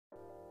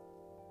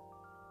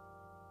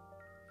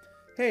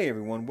Hey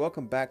everyone,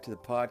 welcome back to the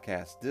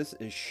podcast. This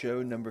is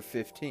show number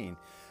 15,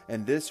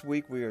 and this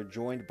week we are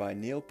joined by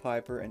Neil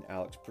Piper and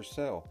Alex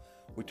Purcell.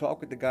 We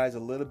talk with the guys a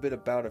little bit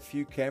about a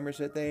few cameras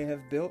that they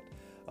have built,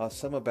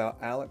 some about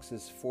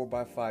Alex's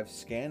 4x5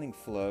 scanning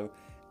flow,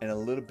 and a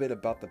little bit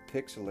about the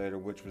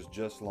Pixelator, which was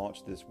just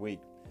launched this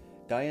week.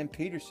 Diane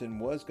Peterson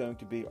was going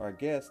to be our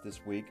guest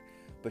this week,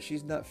 but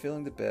she's not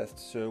feeling the best,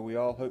 so we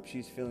all hope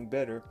she's feeling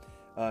better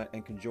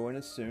and can join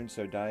us soon.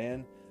 So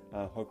Diane,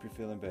 hope you're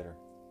feeling better.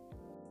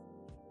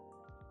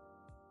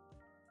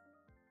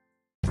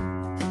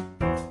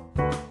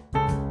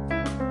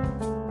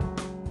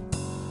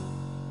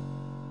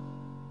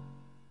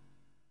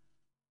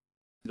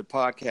 The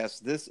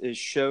podcast. This is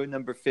show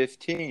number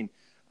 15,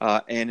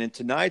 and in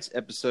tonight's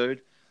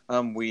episode,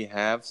 we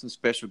have some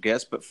special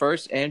guests. But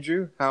first,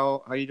 Andrew,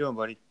 how you doing,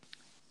 buddy?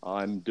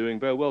 I'm doing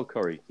very well,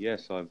 Corey.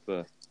 Yes,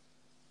 I've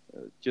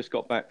just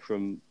got back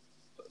from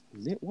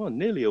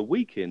nearly a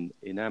week in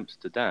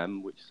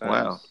Amsterdam, which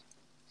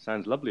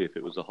sounds lovely if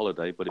it was a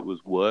holiday, but it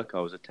was work.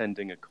 I was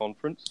attending a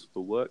conference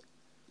for work,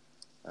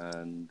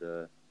 and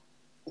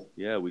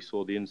we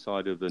saw the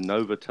inside of the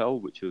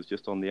Novotel, which was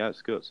just on the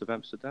outskirts of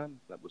Amsterdam.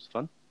 That was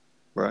fun.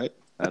 Right.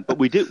 But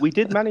we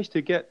did manage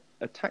to get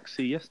a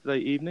taxi yesterday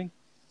evening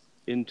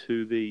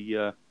into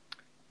the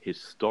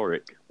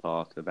historic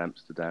part of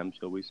Amsterdam,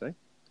 shall we say.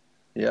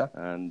 Yeah.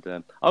 And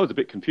I was a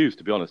bit confused,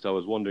 to be honest. I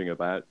was wondering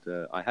about,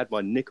 I had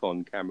my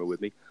Nikon camera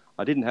with me.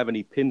 I didn't have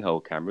any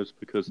pinhole cameras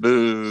because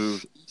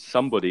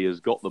somebody has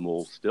got them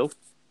all still.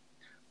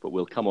 But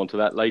we'll come on to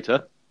that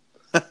later.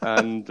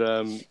 And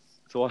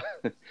so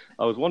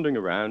I was wandering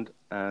around,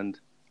 and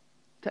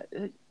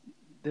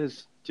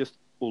there's just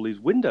all these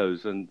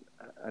windows, and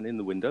in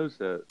the windows,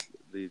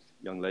 these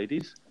young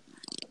ladies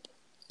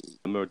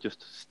are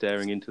just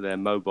staring into their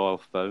mobile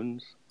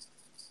phones,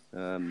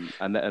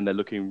 and they're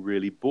looking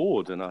really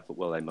bored. And I thought,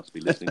 well, they must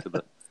be listening to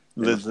the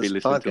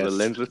Lensless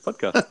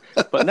podcast.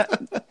 But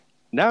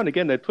now and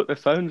again, they'd put their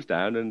phones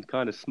down and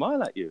kind of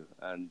smile at you.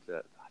 And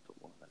I thought,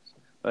 well,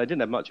 I didn't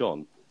have much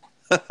on,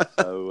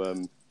 so.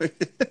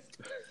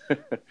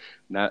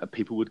 Now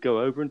people would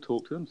go over and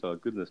talk to them, so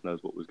goodness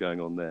knows what was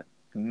going on there.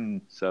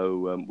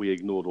 So we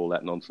ignored all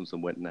that nonsense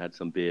and went and had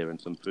some beer and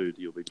some food,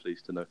 you'll be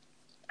pleased to know.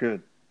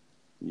 Good.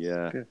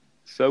 Yeah. Good.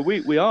 So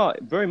we are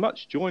very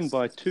much joined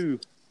by two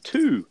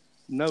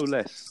no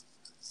less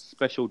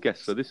special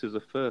guests. So this is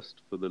a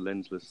first for the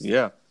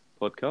Lensless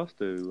podcast,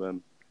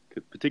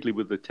 particularly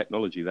with the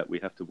technology that we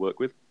have to work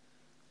with.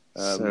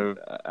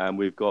 And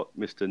we've got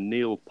Mr.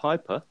 Neil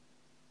Piper.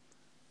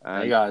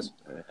 Hey guys.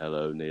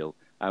 Hello, Neil.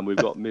 And we've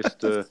got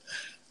Mr.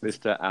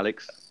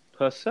 Alex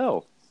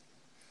Purcell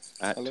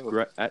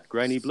at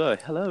Grainy Blur.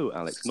 Hello,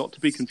 Alex. Not to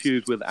be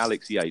confused with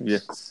Alex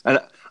Yates. Yeah. And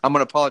I'm going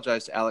to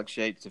apologize to Alex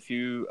Yates. If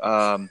you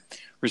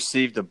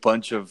received a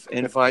bunch of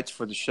invites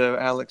for the show,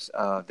 Alex,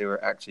 they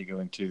were actually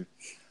going to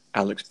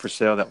Alex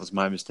Purcell. That was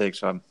my mistake,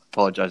 so I'm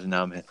apologizing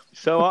now, man.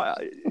 So,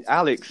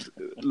 Alex,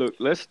 look,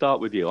 let's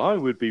start with you. I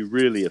would be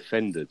really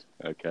offended,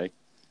 okay?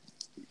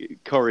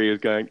 Corey is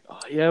going, oh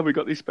yeah, we've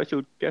got these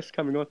special guests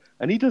coming on,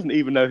 and he doesn't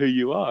even know who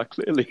you are,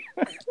 clearly.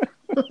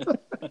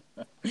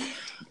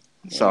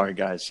 Sorry,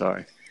 guys,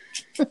 sorry.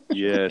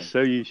 Yeah,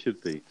 so you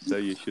should be.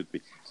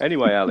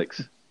 Anyway,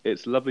 Alex,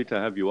 it's lovely to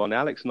have you on.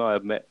 Alex and I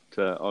have met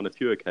on a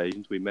few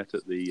occasions. We met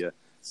at the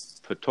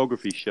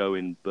photography show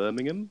in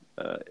Birmingham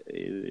what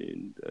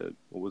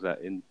was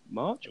that, in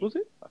March, was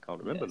it? I can't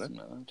remember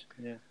now. March,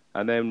 yeah.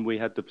 And then we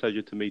had the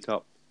pleasure to meet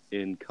up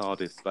in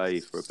Cardiff Bay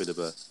for a bit of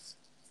a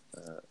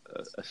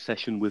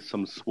session with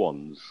some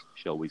swans,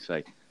 shall we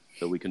say.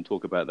 So we can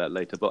talk about that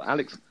later. But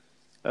Alex,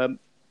 a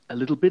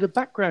little bit of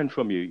background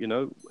from you. You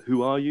know,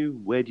 who are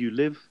you? Where do you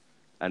live?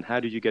 And how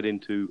did you get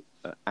into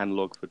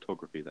analog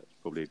photography? That's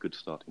probably a good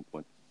starting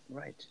point.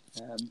 Right.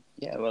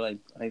 Well,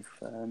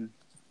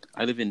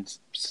 I live in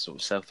sort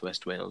of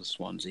southwest Wales,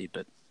 Swansea,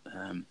 but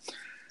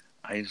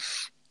I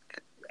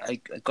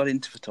got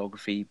into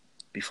photography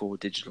before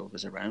digital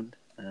was around,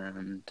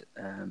 and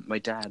my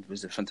dad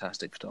was a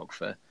fantastic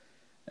photographer.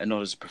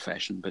 Not as a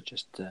profession, but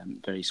just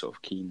very sort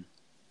of keen,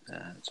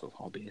 sort of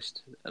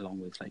hobbyist,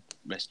 along with like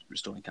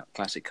restoring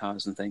classic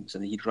cars and things.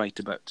 And he'd write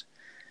about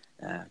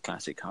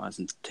classic cars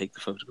and take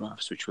the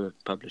photographs, which were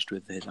published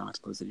with his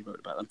articles that he wrote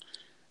about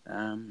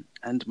them.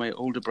 And my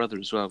older brother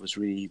as well was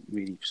really,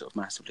 really sort of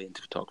massively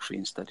into photography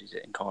and studied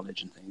it in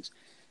college and things.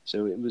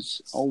 So it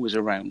was always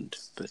around.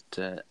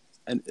 But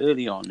and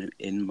early on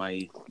in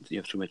my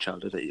through my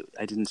childhood,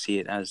 I didn't see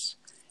it as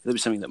it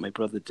was something that my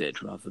brother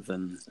did rather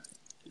than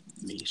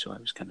me, so I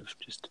was kind of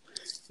just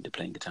into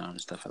playing guitar and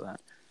stuff like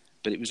that.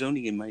 But it was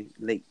only in my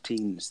late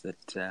teens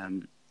that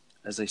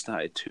as I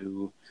started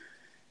to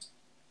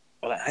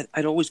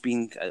I'd always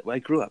been I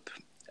grew up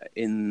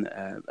in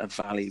a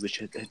valley which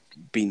had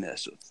been a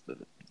sort of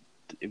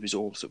it was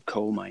all sort of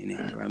coal mining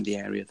around the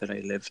area that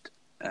I lived,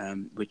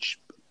 which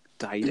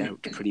died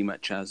out pretty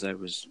much as I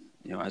was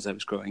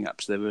growing up.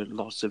 So there were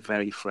lots of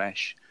very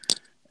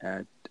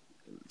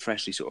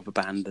freshly sort of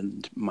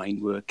abandoned mine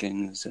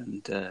workings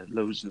and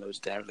loads and loads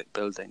of derelict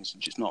buildings,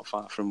 just not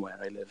far from where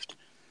I lived.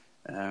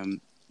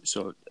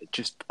 so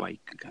just by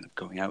kind of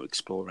going out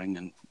exploring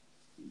and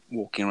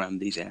walking around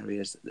these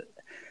areas,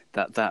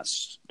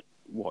 that's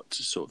what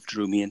sort of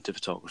drew me into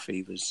photography.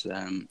 It was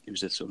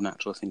a sort of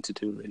natural thing to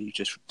do, really,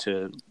 just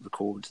to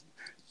record.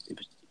 It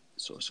was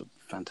sort of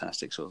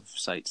fantastic sort of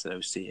sights that I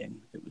was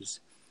seeing. It was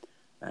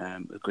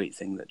a great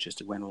thing that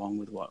just went along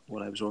with what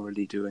I was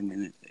already doing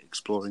and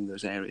exploring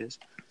those areas.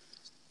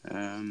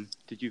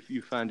 Did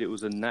you find it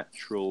was a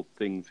natural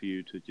thing for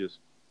you to just?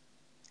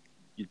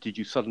 Did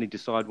you suddenly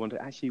decide one day,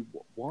 actually,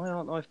 why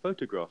aren't I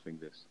photographing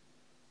this?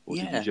 Or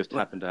did you just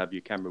happen to have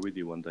your camera with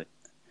you one day?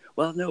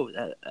 Well, no,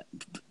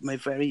 my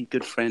very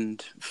good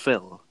friend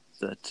Phil,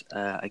 that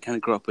I kind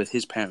of grew up with,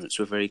 his parents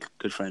were very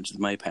good friends with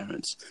my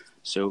parents.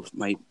 So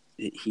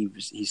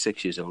he's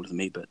 6 years older than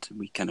me, but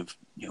we kind of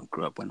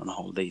grew up, went on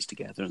holidays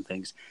together and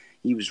things.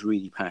 He was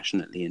really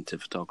passionately into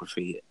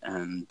photography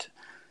and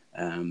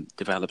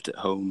developed at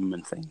home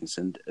and things.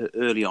 And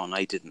early on,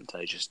 I didn't.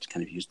 I just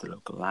kind of used the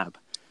local lab,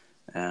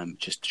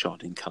 just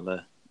shot in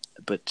colour.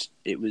 But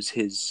it was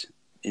his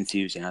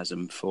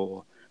enthusiasm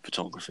for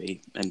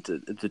photography and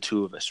the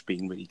two of us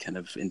being really kind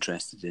of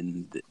interested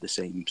in the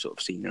same sort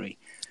of scenery.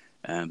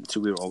 So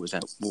we were always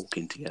out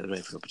walking together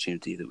every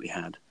opportunity that we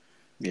had.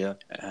 Yeah.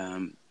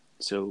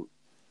 So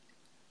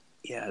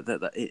yeah,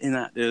 that in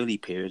that early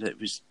period, it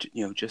was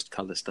just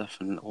colour stuff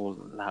and all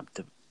lab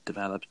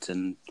developed,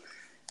 and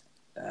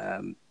I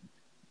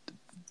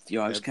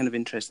was kind of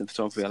interested in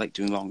photography. I like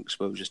doing long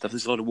exposure stuff.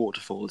 There's a lot of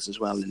waterfalls as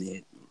well in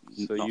the.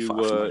 So not you far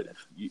from where I were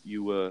live.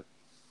 you were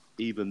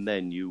even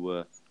then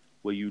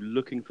were you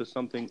looking for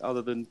something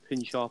other than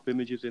pin sharp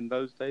images in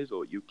those days,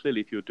 or you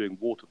clearly, if you were doing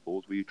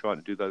waterfalls, were you trying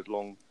to do those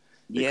long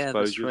Yeah,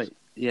 exposures? that's right.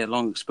 Yeah,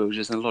 long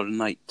exposures and a lot of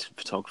night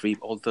photography.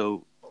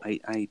 Although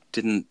I'd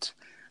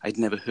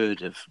never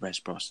heard of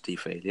reciprocity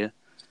failure.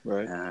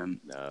 Right.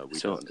 No, we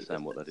don't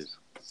understand what that is.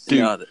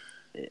 No,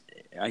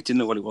 I didn't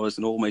know what it was,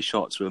 and all my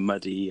shots were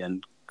muddy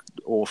and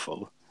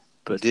awful.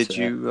 But did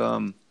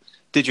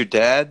your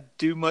dad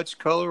do much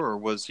color, or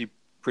was he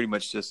pretty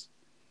much just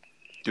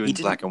doing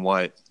black and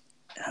white?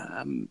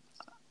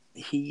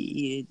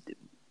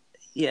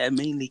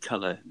 Mainly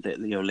color.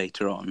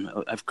 Later on,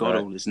 I've got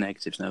all his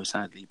negatives now.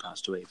 Sadly, he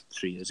passed away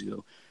 3 years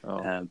ago.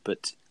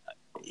 But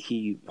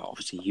he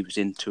was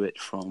into it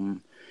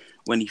from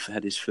when he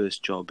had his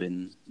first job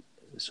in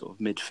the sort of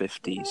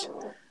mid-50s.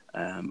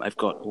 I've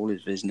got all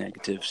of his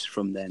negatives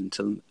from then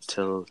till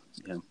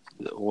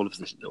all of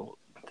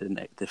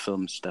the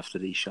film stuff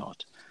that he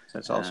shot.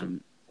 That's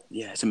awesome.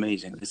 Yeah, it's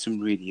amazing. There's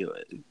some really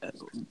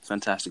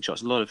fantastic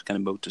shots. A lot of kind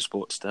of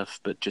motorsport stuff,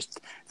 but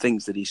just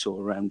things that he saw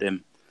around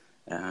him.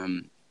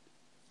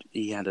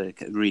 He had a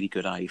really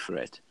good eye for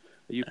it.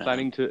 Are you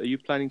planning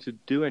to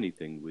do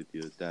anything with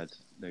your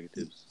dad's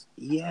negatives?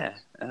 Yeah.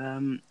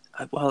 I'm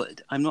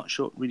not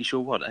really sure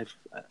what.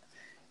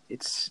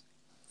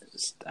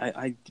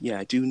 I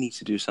do need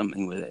to do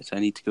something with it. I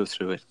need to go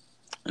through it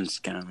and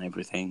scan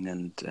everything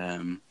and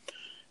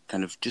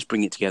kind of just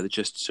bring it together,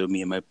 just so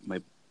me and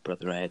my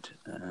brother Ed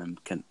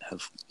can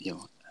have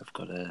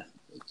got a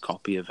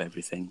copy of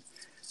everything.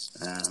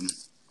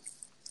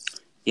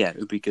 It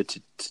would be good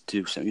to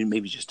do something,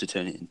 maybe just to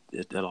turn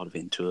it a lot of it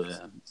into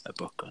a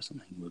book or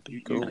something. Would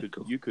be cool.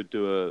 You could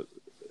do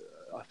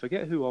I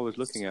forget who I was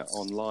looking at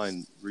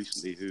online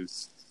recently,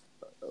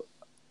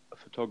 a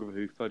photographer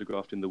who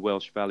photographed in the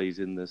Welsh valleys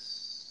in the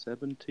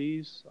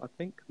 70s, I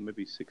think,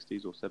 maybe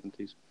 60s or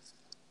 70s,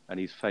 and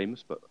he's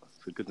famous, but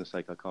for goodness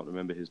sake, I can't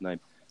remember his name.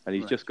 And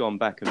he's just gone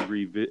back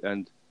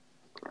and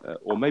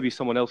or maybe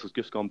someone else has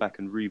just gone back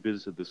and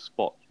revisited the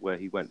spot where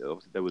he went.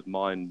 Obviously, there was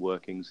mine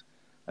workings,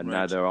 and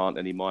now there aren't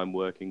any mine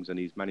workings, and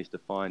he's managed to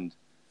find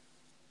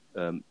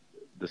the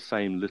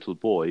same little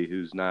boy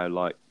who's now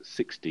like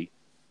 60,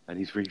 and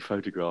he's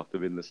re-photographed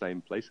them in the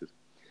same places.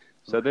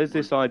 So there's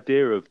this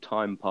idea of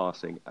time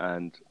passing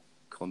and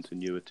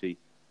continuity,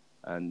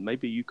 and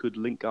maybe you could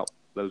link up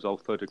those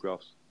old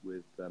photographs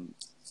with,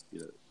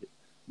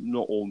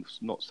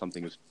 not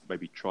something as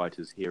maybe trite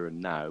as here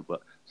and now,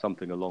 but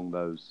something along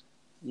those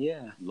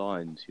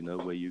lines,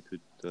 where you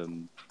could,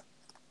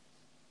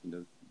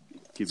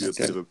 give you a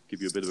bit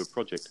of a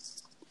project,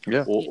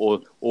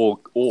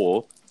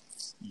 or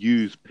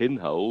use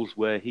pinholes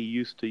where he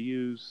used to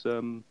use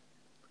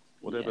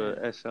whatever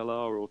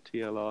SLR or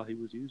TLR he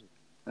was using.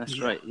 That's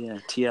right, yeah.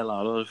 TLR,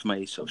 a lot of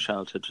my sort of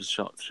childhood was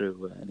shot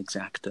through an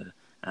Exacta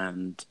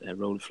and a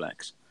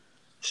Rolleiflex.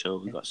 So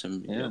we got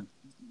some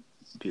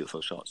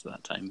beautiful shots at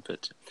that time.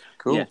 But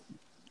cool. Yeah,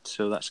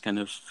 so that's kind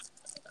of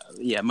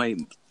my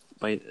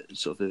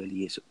sort of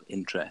early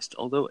interest.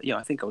 Although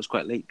I think I was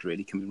quite late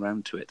really coming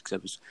around to it, because I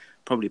was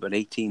probably about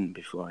 18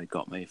 before I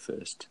got my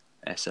first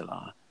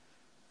SLR.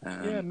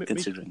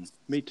 Considering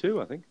me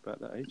too, I think about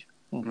that age.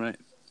 Right.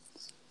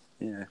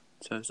 Yeah.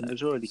 So I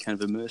was already kind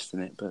of immersed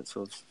in it, but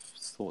sort of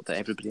thought that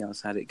everybody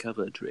else had it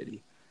covered,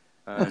 really.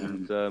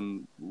 And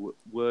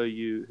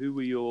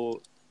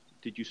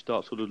did you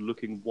start sort of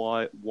looking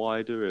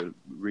wider,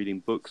 reading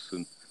books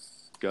and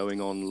going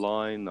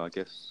online? I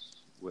guess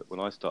when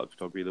I started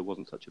photography, there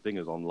wasn't such a thing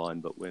as online,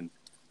 but when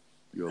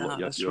you're a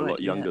right,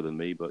 lot younger than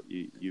me, but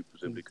you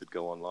presumably could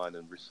go online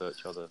and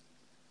research other.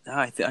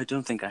 I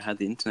don't think I had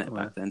the internet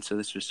back then, so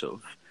this was sort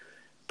of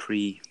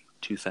pre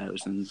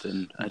 2000,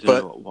 and I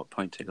don't know at what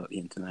point I got the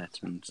internet.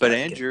 And but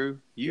Andrew,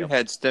 you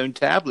had stone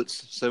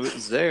tablets, so it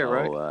was there,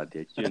 right? Oh,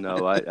 did you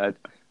know?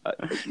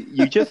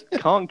 You just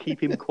can't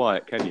keep him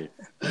quiet, can you?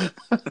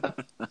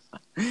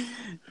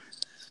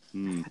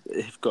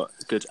 They've got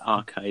good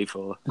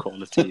archival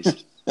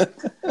qualities.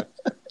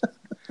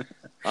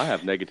 I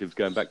have negatives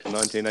going back to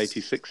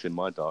 1986 in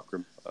my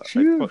darkroom.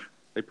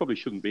 They probably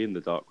shouldn't be in the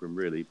darkroom,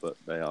 really, but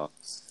they are.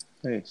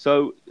 Hey.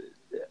 So,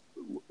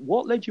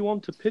 what led you on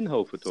to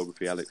pinhole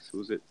photography, Alex?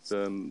 Was it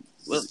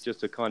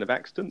just a kind of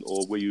accident,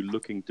 or were you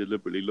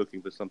deliberately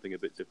looking for something a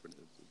bit different,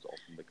 as is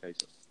often the case?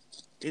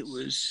 It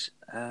was...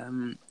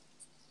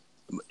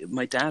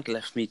 my dad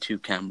left me 2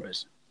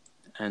 cameras,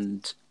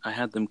 and I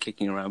had them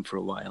kicking around for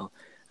a while,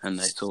 and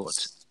I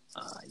thought,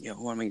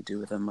 what am I going to do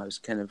with them?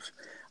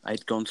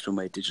 I'd gone through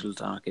my digital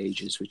dark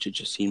ages, which had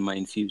just seen my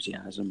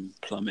enthusiasm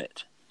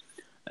plummet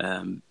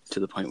to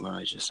the point where I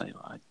was just like,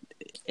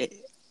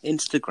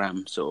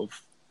 Instagram sort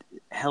of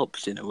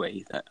helped in a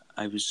way that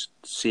I was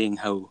seeing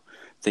how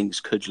things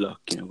could look,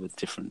 with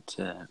different,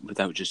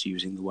 without just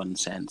using the one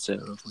sensor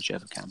of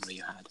whichever camera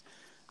you had.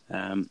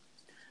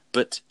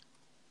 But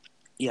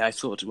yeah, I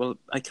thought, well,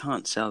 I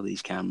can't sell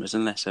these cameras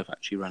unless I've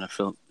actually run a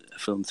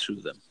film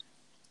through them.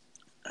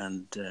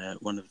 And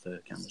one of the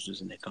cameras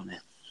was a Nikon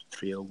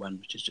F301,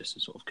 which is just a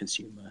sort of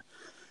consumer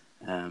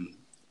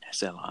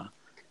SLR.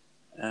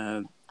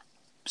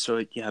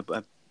 So yeah,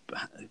 I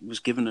was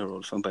given a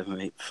roll phone by my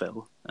mate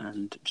Phil,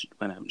 and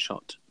went out and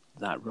shot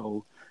that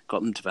roll,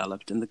 got them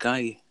developed, and the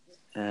guy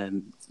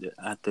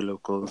at the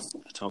local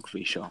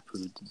photography shop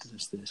who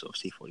does the sort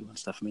of C41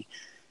 stuff for me,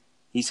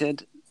 he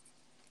said,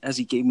 as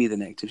he gave me the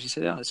negatives, he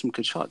said, there's some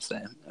good shots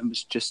there, and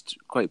was just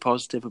quite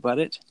positive about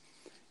it.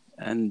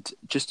 And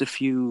just a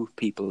few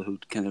people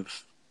who'd kind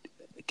of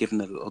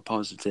given a little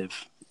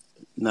positive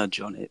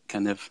nudge on it,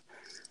 kind of,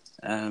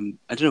 I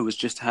don't know, it was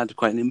just had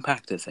quite an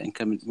impact, I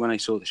think. I mean, when I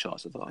saw the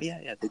shots, I thought,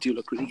 yeah, they do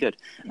look really good.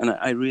 And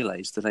I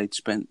realised that I'd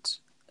spent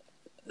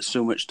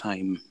so much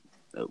time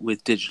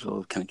with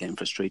digital, kind of getting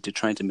frustrated,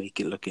 trying to make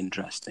it look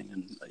interesting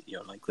and,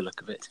 like the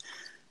look of it.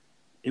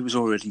 It was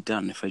already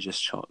done if I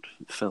just shot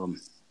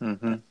film.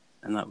 Mm-hmm.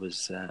 And that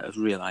was a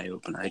real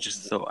eye-opener. I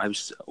just thought I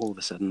was all of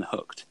a sudden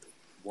hooked.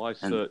 Why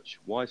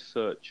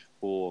search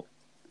for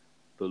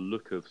the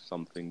look of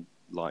something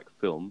like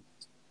film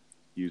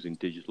using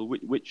digital,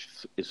 which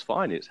is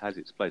fine. It has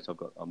its place.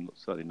 I'm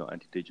certainly not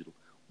anti-digital.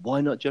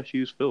 Why not just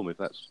use film if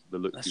that's the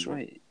look? That's you want?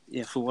 right.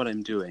 Yeah, for what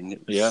I'm doing,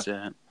 it was.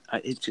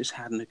 It just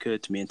hadn't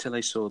occurred to me until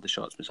I saw the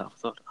shots myself. I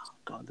thought, oh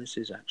God, this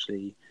is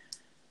actually,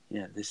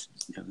 this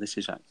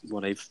is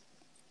what I've,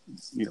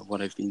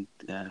 what I've been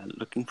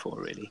looking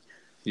for, really.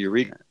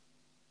 Eureka.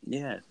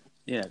 Yeah.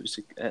 It was.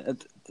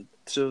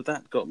 So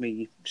that got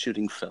me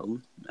shooting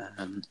film,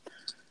 and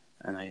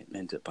I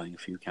ended up buying a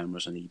few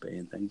cameras on eBay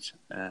and things.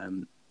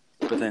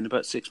 But then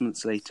about 6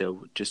 months later,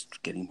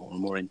 just getting more and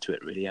more into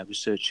it, really, I was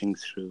searching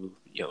through,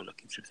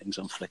 looking through things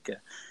on Flickr,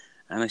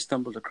 and I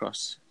stumbled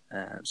across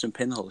some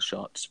pinhole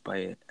shots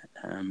by,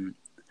 I don't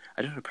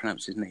know how to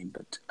pronounce his name,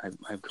 but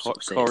I've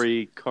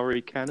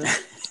Corey Cannon?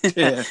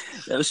 Yeah.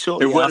 That was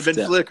shortly It would after. have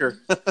been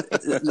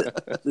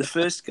Flickr. The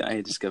first guy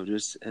I discovered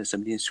was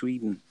somebody in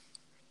Sweden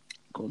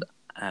called,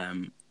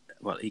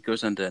 he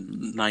goes under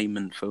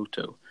Nyman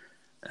Photo.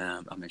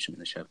 I'll mention him in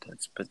the shout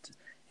outs, but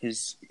he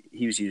was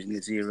using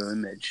a zero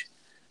image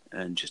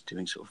and just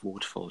doing sort of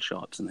waterfall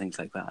shots and things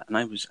like that. And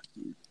I was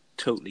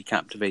totally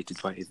captivated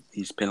by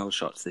these pinhole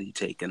shots that he'd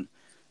taken.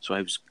 So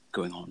I was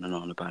going on and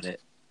on about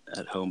it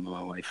at home, and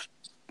my wife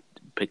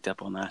picked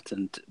up on that,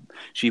 and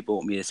she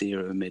bought me a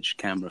zero image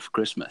camera for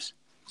Christmas.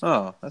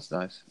 Oh, that's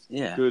nice.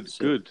 Yeah.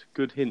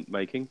 Good hint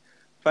making.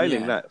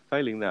 Failing that,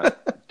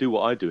 do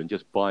what I do and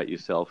just buy it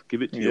yourself.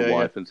 Give it to your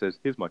wife and says,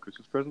 "Here's my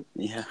Christmas present."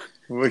 Yeah.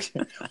 Well,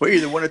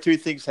 either one or two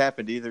things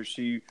happened. Either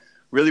she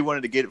really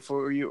wanted to get it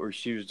for you, or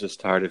she was just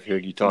tired of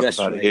hearing you talk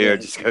about it here.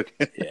 Just go.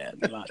 Yeah,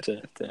 the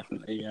latter,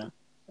 definitely. Yeah.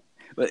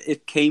 But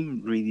it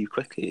came really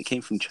quickly. It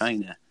came from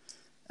China,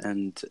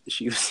 and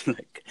she was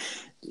like,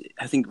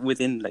 I think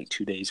within like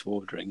 2 days of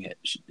ordering it,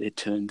 it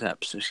turned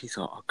up. So she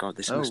thought, "Oh God,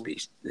 this must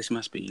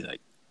be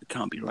like, it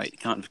can't be right. It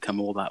can't have come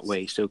all that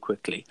way so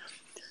quickly."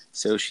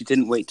 So she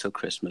didn't wait till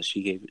Christmas.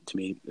 She gave it to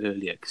me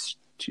earlier because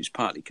she was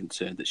partly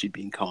concerned that she'd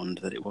been conned,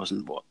 that it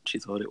wasn't what she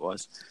thought it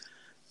was.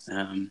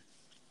 But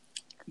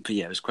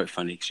yeah, it was quite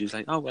funny because she was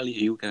like, "Oh well,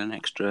 you'll get an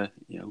extra,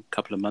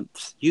 couple of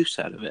months use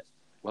out of it."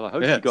 Well, I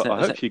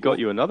hope she got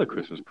you another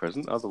Christmas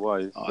present.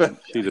 Otherwise,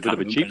 she's a bit of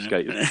a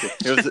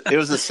cheapskate. It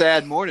was a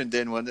sad morning,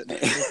 then, wasn't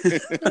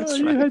it?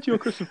 You had your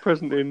Christmas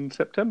present in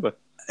September,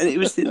 and it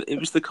was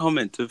the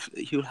comment of,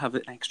 "You'll have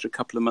an extra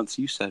couple of months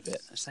use out of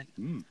it." It's like,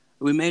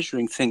 we're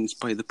measuring things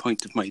by the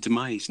point of my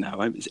demise now.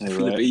 I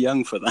feel a bit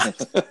young for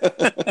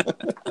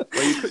that.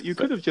 Well, you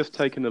could have just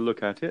taken a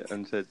look at it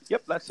and said,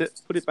 "Yep, that's it.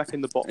 Put it back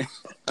in the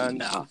box,"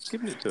 and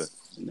given it to her.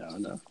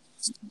 No.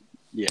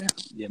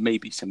 Yeah,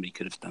 maybe somebody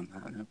could have done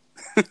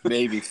that.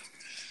 Maybe.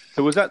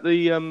 So was that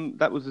the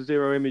that was the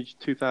Zero Image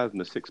 2000,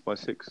 a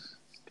 6x6?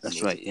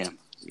 That's right. Yeah.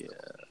 Yeah.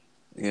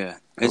 Yeah.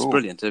 It's Cool.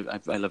 brilliant.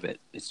 I love it.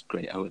 It's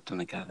great. I don't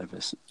think I'll ever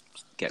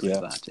get rid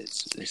of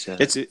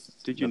that.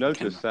 Did you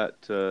notice camera.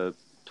 that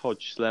Todd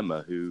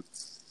Schlemmer, who's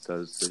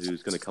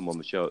going to come on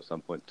the show at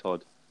some point,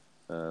 Todd,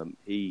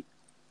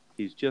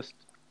 he's just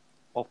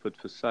offered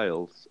for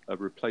sales a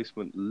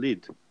replacement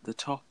lid. The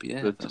top,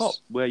 yeah. The top,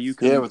 where you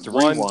can with the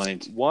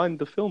rewind. wind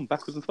the film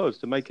backwards and forwards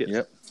to make it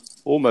Yep.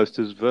 almost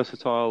as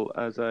versatile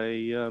as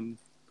a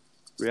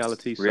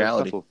reality.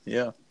 Subtle.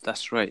 Yeah.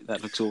 That's right.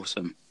 That looks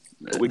awesome.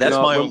 That's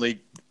my only.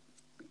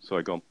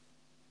 Sorry, go on.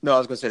 No, I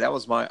was going to say that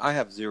was I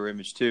have Zero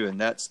Image too, and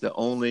that's the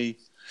only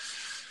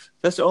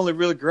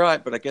really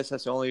gripe. But I guess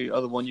that's the only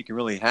other one you can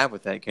really have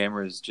with that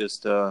camera is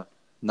just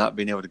not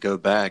being able to go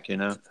back.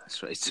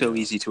 That's right. It's so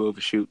easy to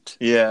overshoot.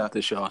 Yeah.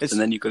 The shot,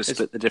 and then you've got to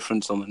split the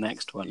difference on the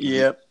next one.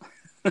 Yep.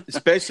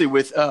 Especially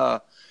with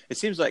it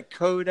seems like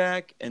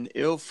Kodak and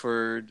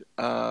Ilford.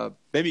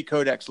 Maybe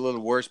Kodak's a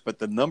little worse, but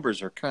the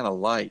numbers are kind of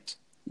light.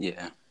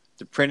 Yeah.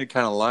 They're printed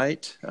kind of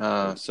light.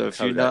 So if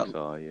you're not,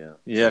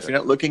 if you're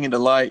not looking into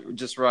light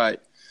just right,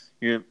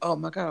 you're oh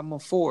my god, I'm on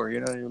 4.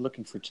 You're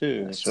looking for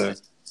 2. That's so.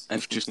 right.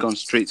 I've just gone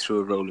straight through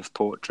a roll of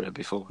portrait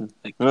before,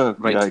 right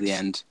yikes. to the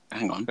end.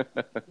 Hang on,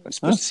 I'm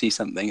supposed to see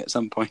something at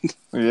some point.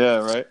 Yeah,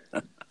 right.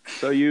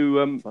 So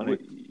you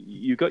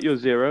got your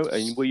Zero,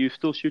 and were you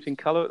still shooting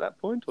color at that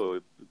point, or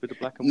a bit of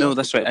black and white? No,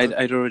 that's right.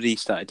 I'd already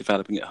started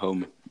developing at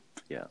home.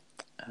 Yeah,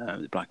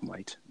 the black and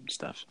white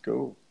stuff.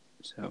 Cool.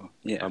 So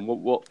yeah. And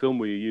what film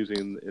were you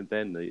using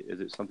then?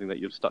 Is it something that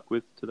you've stuck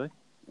with today?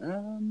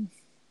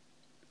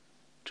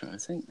 Trying to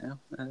think now.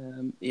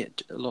 Yeah,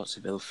 lots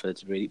of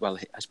Ilford, really. Well,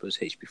 I suppose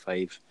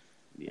HP5.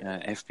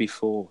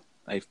 FP4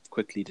 I've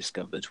quickly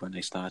discovered when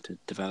I started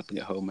developing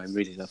at home. I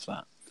really love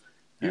that.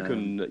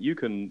 You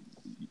can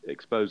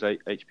expose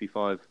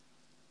HP5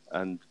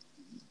 and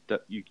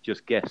that you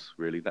just guess,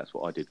 really. That's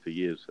what I did for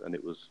years, and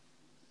it was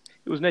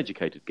an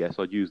educated guess.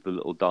 I'd use the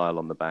little dial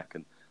on the back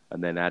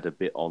and then add a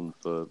bit on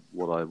for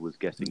what I was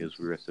guessing as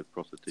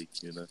reciprocity,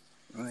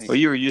 Right. Well,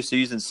 you were used to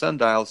using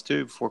sundials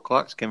too before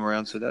clocks came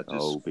around, so that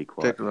just be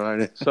quiet.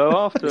 right. So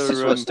after This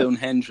is what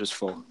Stonehenge was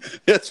for.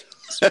 Yes.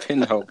 It's a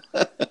pinhole.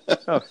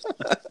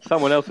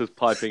 Someone else is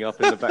piping up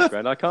in the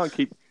background. I can't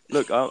keep.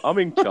 Look, I'm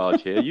in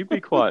charge here. You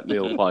be quiet,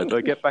 Neil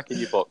Piper. Get back in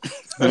your box.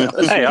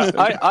 Hey,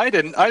 I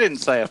didn't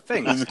say a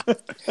thing.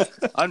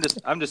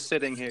 I'm just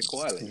sitting here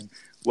quietly.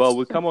 Well,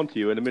 we'll come on to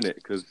you in a minute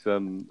because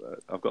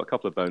I've got a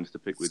couple of bones to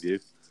pick with you.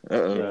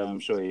 Yeah, I'm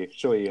sure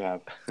you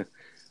have.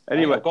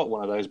 Anyway, I've got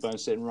one of those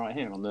bones sitting right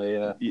here on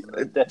the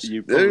desk.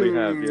 You probably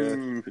have,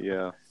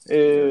 yeah.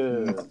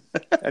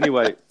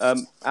 Anyway,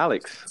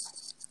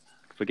 Alex,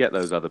 forget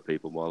those other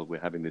people while we're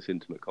having this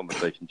intimate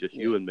conversation. Just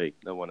you and me,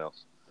 no one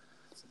else.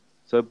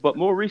 So, but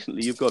more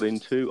recently, you've got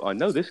into, I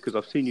know this because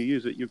I've seen you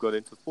use it, you've got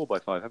into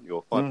 4x5, haven't you?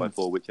 Or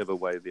 5x4, whichever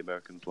way the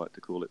Americans like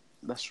to call it.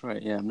 That's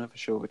right, yeah. I'm never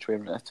sure which way.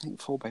 I think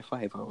 4x5,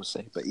 I always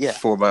say. But yeah.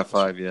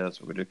 4x5, yeah,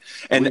 that's what we do.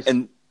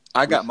 And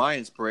I got my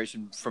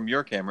inspiration from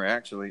your camera,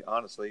 actually,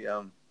 honestly.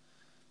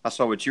 I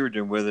saw what you were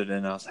doing with it,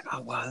 and I was like,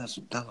 oh, wow,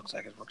 that looks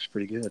like it works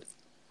pretty good.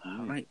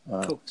 All right,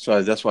 cool.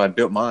 So that's why I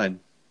built mine.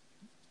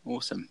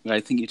 Awesome. I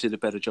think you did a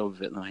better job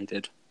of it than I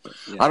did. But,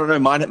 yeah. I don't know.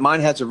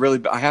 Mine has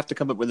I have to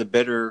come up with a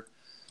better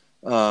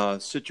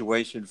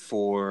situation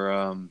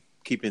for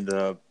keeping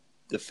the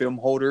film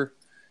holder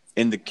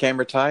in the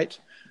camera tight.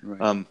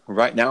 Right.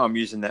 Right now, I'm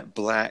using that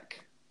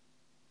black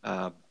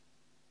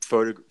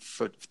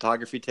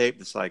photography tape.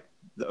 That's like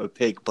the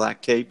opaque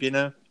black tape,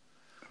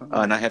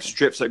 and I have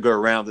strips that go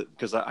around it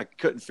because I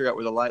couldn't figure out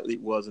where the light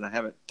leak was, and I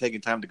haven't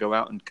taken time to go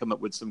out and come up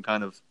with some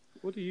kind of.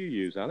 What do you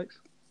use, Alex?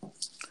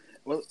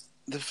 Well,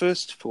 the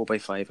first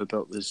 4x5 I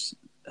built was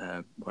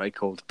what I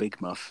called Big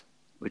Muff,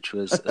 which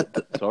was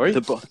sorry,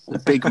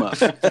 the Big Muff.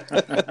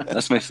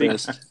 That's my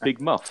first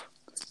Big Muff.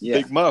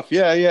 Yeah. Big Muff,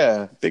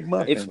 yeah, Big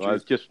Muff.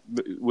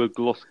 We'll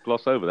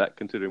gloss over that,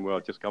 considering where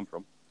I've just come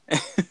from.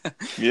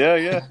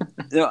 Yeah.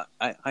 No,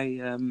 I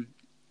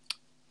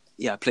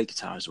play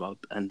guitar as well,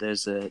 and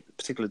there's a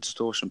particular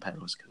distortion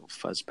pedal, it's called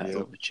Fuzz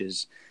pedal, which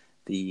is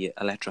the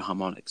Electro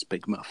Harmonix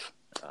Big Muff,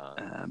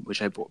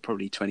 which I bought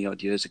probably 20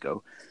 odd years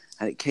ago,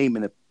 and it came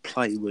in a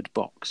plywood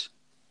box.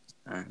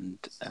 And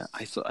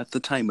I thought at the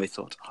time,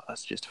 oh,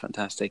 that's just a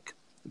fantastic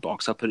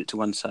box. I'll put it to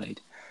one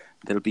side.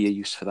 There'll be a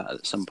use for that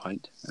at some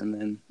point. And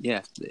then,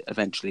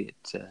 eventually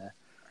I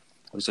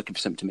was looking for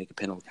something to make a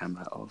pinhole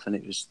camera out of, and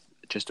it was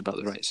just about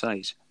the right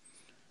size.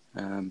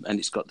 And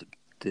it's got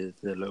the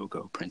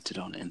logo printed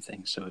on it and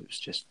things. So it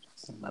was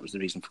that was the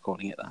reason for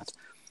calling it that.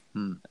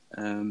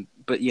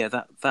 But yeah,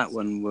 that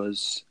one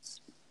was,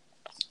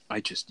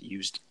 I just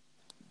used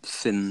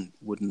thin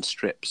wooden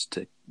strips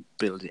to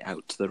build it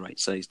out to the right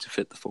size to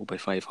fit the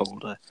 4x5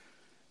 holder.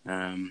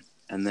 And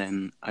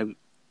then I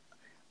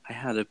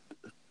had a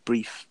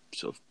brief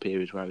sort of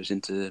period where I was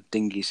into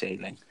dinghy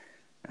sailing,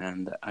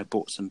 And I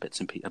bought some bits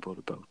and pieces. I bought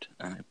a boat,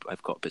 and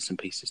I've got bits and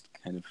pieces to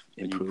kind of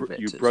improve it.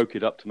 You broke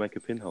it up to make a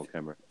pinhole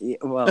camera. Yeah,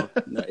 well,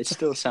 no, it's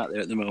still sat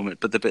there at the moment,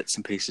 but the bits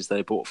and pieces that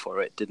I bought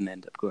for it didn't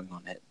end up going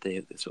on it.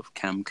 The sort of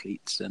cam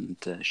cleats and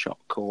shock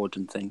cord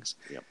and things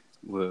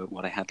were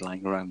what I had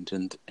lying around,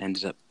 and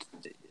ended up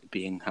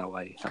being how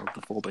I held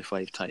the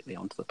 4x5 tightly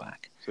onto the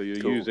back. So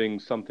you're using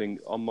something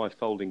on my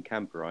folding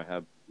camper. I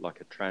have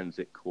like a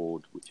transit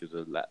cord, which is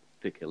a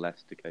thick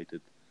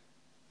elasticated,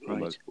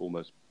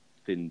 almost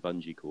thin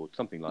bungee cord,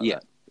 something like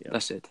that. Yeah,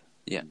 that's it.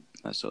 Yeah,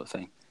 that sort of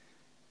thing.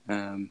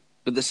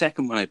 But the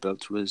second one I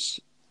built was,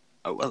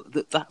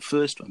 that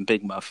first one,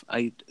 Big Muff,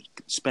 I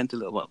spent a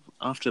little while,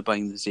 after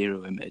buying the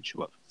Zero image,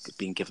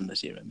 being given the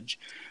Zero image,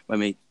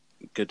 my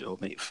good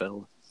old mate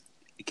Phil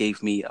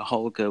gave me a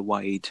Holger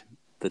wide,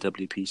 the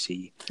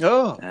WPC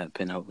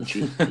pinhole. Which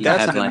he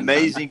That's had an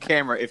amazing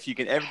camera. If you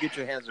can ever get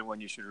your hands on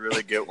one, you should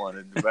really get one,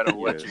 and no matter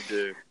what you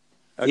do.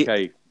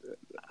 Okay.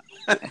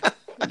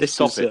 This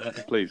Stop is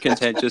it, please.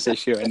 Contentious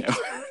issue, I know.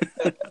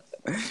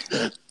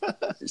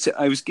 So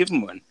I was given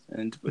one,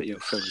 and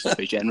Phil was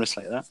very generous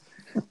like that,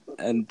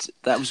 and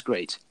that was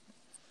great.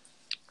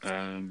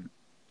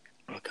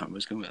 I can't remember where I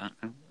was going with that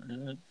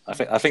now.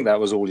 I think that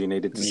was all you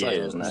needed to say,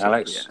 wasn't it,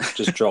 Alex? Yeah.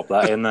 Just drop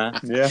that in there.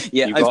 Yeah,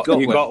 you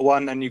got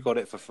one, and you got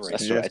it for free.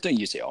 That's right. I don't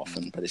use it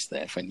often, but it's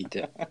there if I need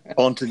it.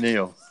 On to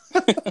Neil.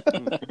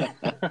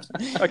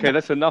 Okay,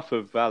 that's enough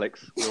of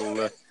Alex.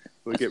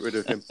 We'll get rid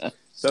of him.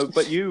 So,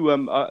 but you,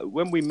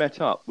 when we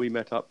met up,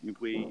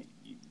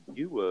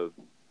 you were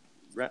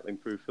rattling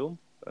through film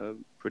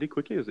pretty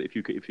quickly.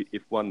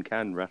 If one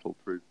can rattle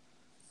through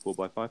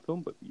 4x5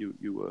 film, but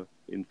you were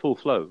in full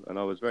flow, and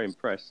I was very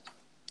impressed.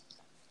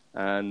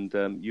 And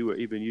you were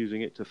even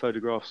using it to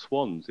photograph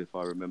swans, if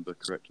I remember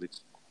correctly.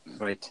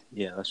 Right.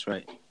 Yeah, that's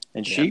right.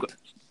 And sheep.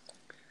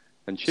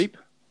 And sheep.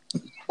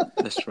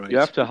 That's right. You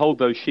have to hold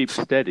those sheep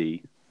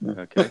steady.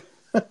 Okay.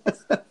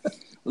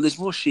 Well, there's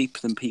more sheep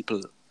than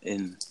people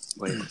in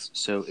Wales,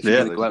 so if you're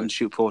going to go out and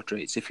shoot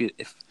portraits,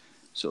 if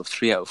sort of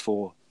 3 out of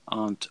 4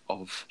 aren't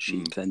of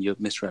sheep, then you're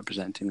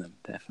misrepresenting them.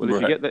 Definitely.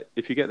 Well,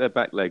 if you get their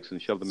back legs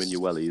and shove them in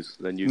your wellies,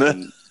 then you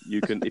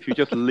can if you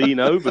just lean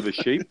over the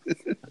sheep,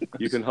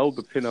 you can hold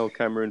the pinhole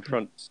camera in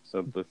front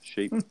of the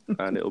sheep,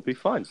 and it'll be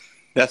fine.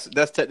 That's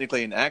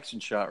technically an action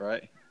shot,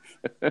 right?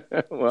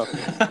 Well,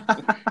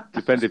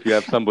 depends if you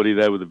have somebody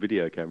there with a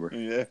video camera.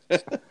 Yeah.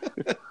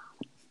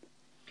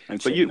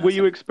 But were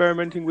you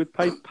experimenting with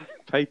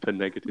paper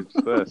negatives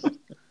first?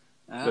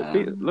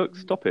 Look,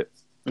 stop it.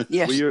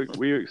 Yes.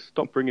 Will you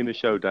stop bringing the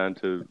show down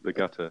to the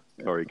gutter,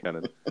 Corey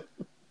Cannon?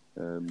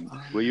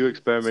 Were you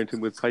experimenting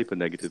with paper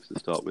negatives to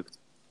start with?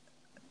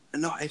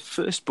 No, I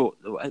first bought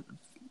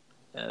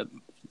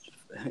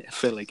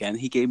Phil again.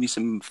 He gave me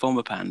some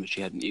Fomapan, which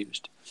he hadn't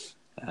used.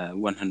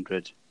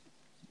 100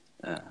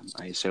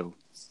 ISO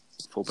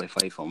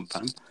 4x5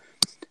 Fomapan.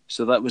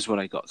 So that was what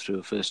I got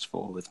through first of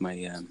all with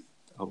my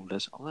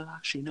holders. Although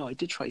actually, no, I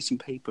did try some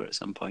paper at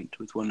some point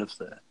with one of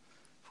the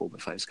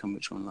 4x5s. Can't remember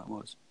which one that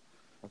was.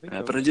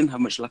 But I didn't have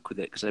much luck with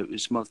it because it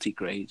was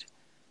multi-grade,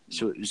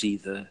 so it was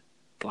either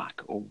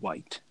black or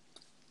white.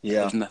 Yeah,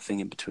 there was nothing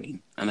in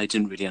between, and I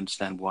didn't really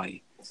understand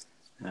why.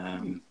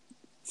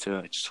 So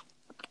I just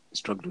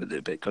struggled with it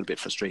a bit, got a bit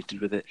frustrated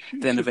with it.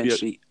 Then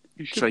eventually,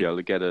 you should be able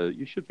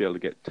to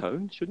get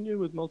tone, shouldn't you,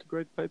 with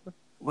multi-grade paper?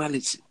 Well,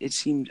 it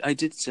seemed I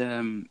did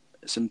some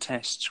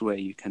tests where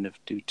you kind of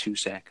do 2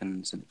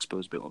 seconds and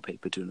expose a bit more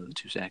paper, do another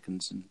 2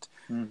 seconds,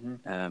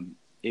 and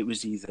it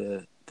was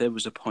either there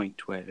was a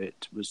point where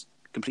it was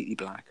completely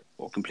black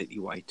or completely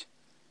white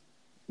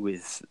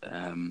with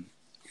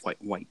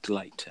white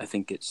light. I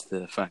think it's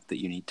the fact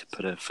that you need to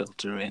put a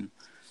filter in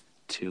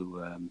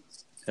to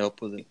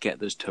help with it, get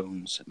those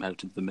tones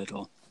out of the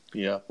middle.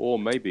 Yeah, or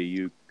maybe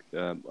you.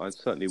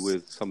 Certainly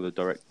with some of the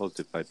direct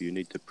positive paper, you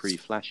need to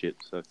pre-flash it,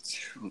 so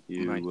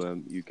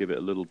you give it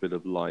a little bit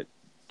of light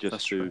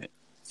just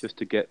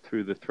to get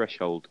through the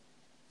threshold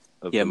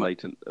of the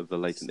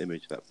latent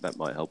image. That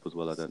might help as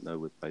well. I don't know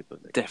with paper.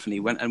 Definitely.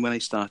 When I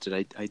started,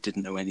 I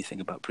didn't know anything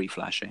about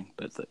pre-flashing,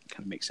 but that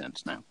kind of makes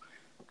sense now.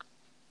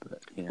 But,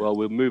 yeah. Well,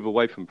 we'll move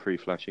away from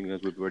pre-flashing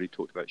as we've already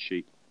talked about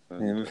sheep.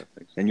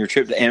 And your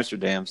trip to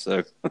Amsterdam,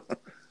 so.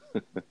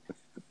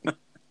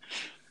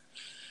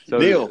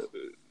 Neil.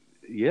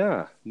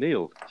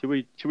 Neil. Should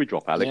we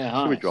drop Alex?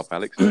 Yeah, should we drop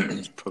Alex?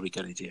 It's probably a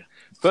good idea.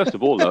 First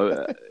of all,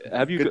 though,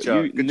 have you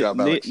good job,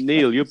 Alex.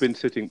 Neil, you've been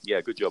sitting.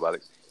 Yeah, good job,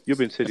 Alex. You've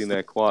been sitting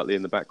there quietly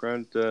in the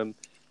background.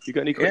 You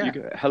got any?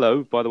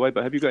 Hello, by the way.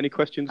 But have you got any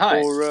questions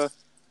for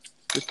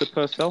Mr.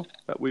 Purcell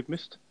that we've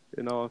missed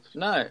in our?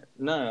 No.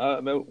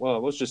 Well, I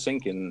was just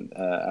thinking,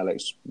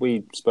 Alex.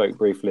 We spoke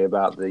briefly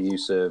about the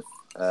use of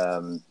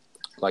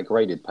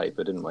graded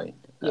paper, didn't we?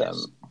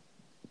 Yes.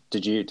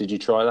 Did you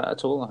try that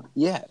at all?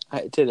 Yeah,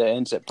 I did. I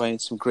ended up buying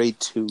some grade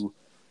 2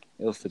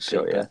 Ilford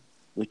paper,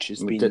 which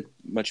has been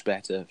much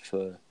better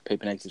for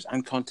paper negatives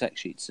and contact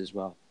sheets as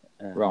well.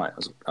 Right.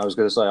 I was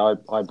going to say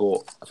I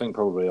bought, I think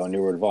probably on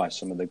your advice,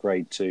 some of the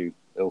grade 2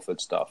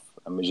 Ilford stuff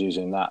and was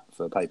using that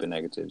for paper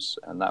negatives,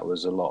 and that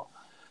was a lot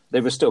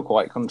they were still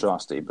quite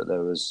contrasty, but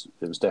there was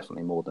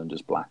definitely more than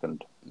just black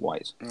and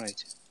white.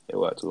 Right. It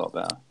worked a lot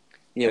better.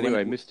 Yeah.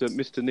 Anyway,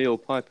 Mr. Neil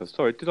Piper.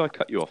 Sorry, did I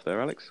cut you off there,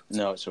 Alex?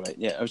 No, it's all right.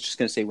 Yeah, I was just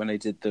going to say, when I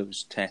did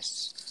those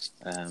tests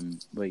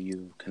where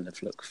you kind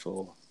of look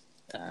for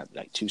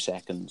like 2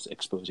 seconds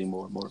exposing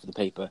more and more of the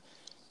paper,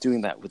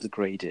 doing that with the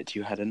graded,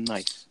 you had a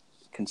nice,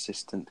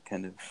 consistent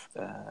kind of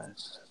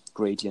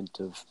gradient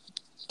of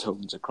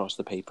tones across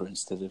the paper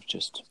instead of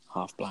just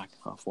half black,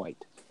 half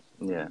white.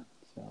 Yeah.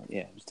 So,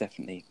 yeah, it was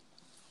definitely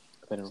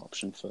a better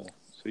option for...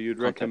 So you'd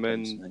contact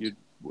recommend... lenses.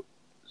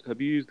 Have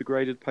you used the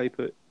graded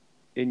paper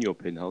in your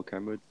pinhole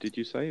camera, did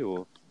you say?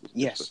 Or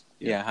Yes,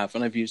 yeah, I have,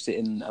 and I've used it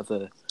in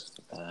other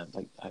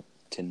like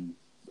tin.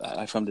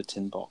 I found a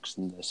tin box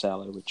in the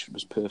cellar which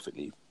was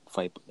perfectly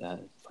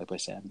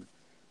 5x7.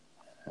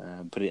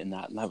 Put it in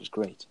that, and that was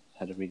great.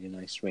 Had a really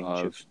nice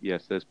range of.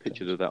 Yes, there's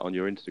pictures of that on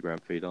your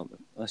Instagram feed, aren't there?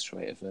 That's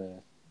right, of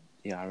the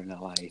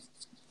RNLI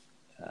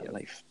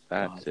life.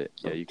 That's it.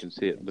 Yeah, you can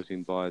see it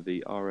looking by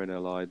the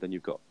RNLI. Then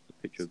you've got a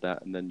picture of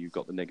that, and then you've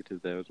got the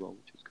negative there as well,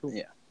 which is cool.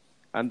 Yeah,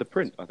 and the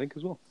print, I think,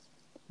 as well.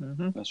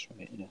 Mm-hmm. That's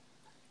right. Yeah.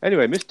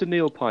 Anyway, Mr.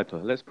 Neil Piper,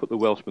 let's put the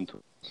Welshman to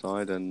the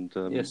side and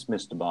Yes,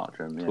 Mr.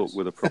 Bartram. talk Yes.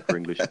 with a proper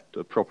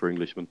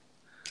Englishman.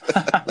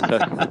 Have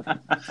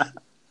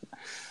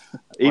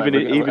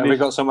we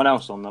got someone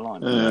else on the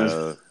line?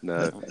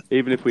 No.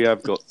 Even if we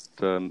have got,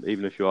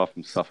 even if you are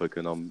from Suffolk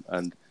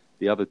and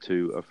the other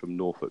two are from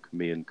Norfolk,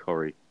 me and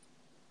Corrie.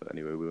 But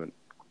anyway,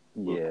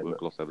 we'll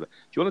gloss over that.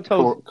 Do you want to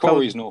tell us?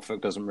 Corey's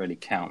Norfolk doesn't really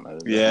count, though.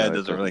 Yeah, it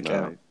doesn't really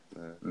count.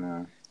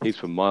 No. He's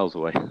from miles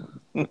away.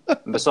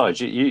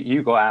 Besides,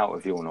 you got out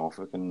of your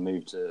Norfolk and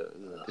moved to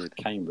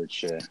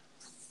Cambridgeshire.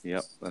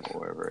 Yep, or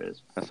wherever it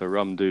is. That's a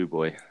rum-do,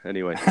 boy.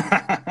 Anyway,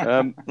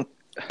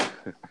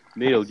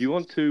 Neil, do you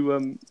want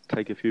to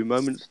take a few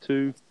moments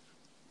to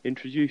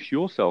introduce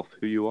yourself,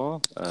 who you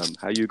are,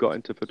 how you got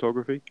into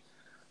photography,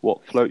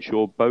 what floats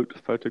your boat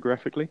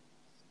photographically,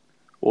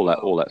 all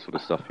that sort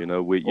of stuff. You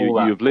know,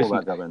 you've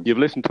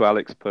listened to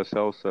Alex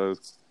Purcell, so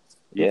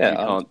you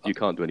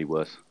can't do any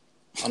worse.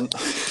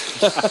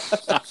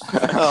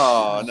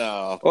 Oh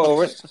no! Well,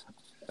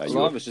 I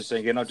was just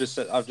thinking, I've just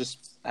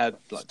had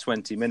like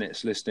 20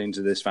 minutes listening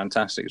to this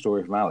fantastic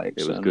story from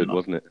Alex. It was good,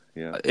 wasn't it?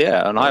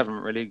 Yeah. And I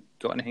haven't really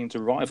got anything to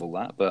rival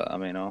that, but I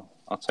mean, I'll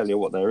tell you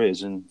what there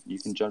is, and you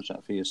can judge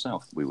that for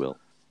yourself. We will.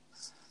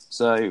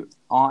 So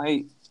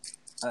I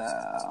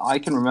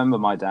can remember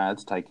my dad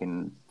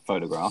taking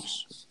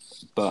photographs,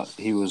 but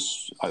he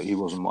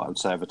wasn't what I would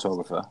say a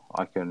photographer.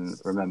 I can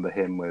remember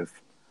him with.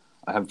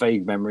 I have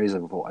vague memories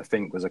of what I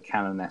think was a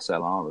Canon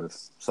SLR of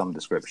some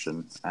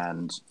description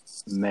and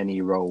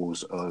many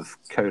rolls of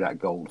Kodak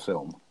Gold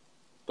film,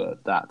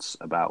 but that's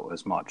about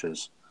as much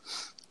as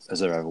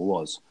there ever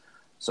was.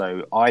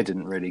 So I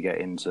didn't really get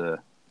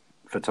into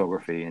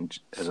photography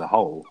as a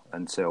whole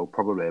until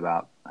probably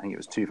about, I think it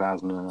was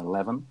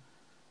 2011.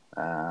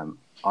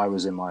 I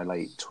was in my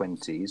late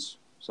 20s,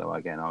 so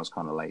again, I was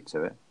kind of late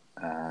to it.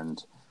 And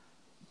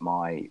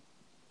my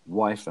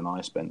wife and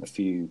I spent a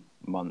few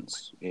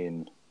months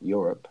in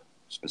Europe,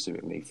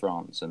 specifically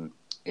France and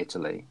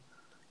Italy,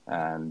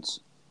 and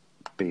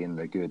being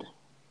the good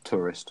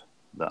tourist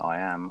that I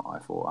am, I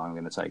thought I'm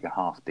going to take a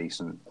half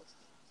decent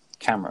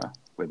camera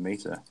with me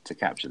to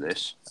capture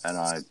this, and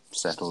I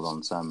settled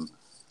on some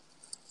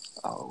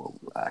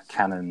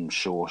Canon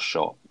Sure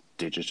Shot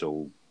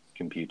digital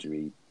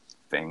computery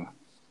thing.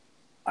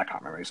 I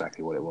can't remember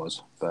exactly what it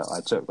was, but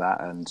I took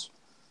that and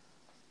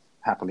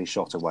happily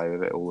shot away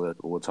with it all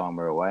the time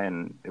we were away,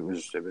 and it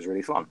was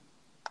really fun.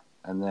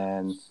 And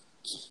then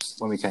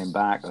when we came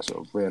back, I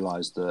sort of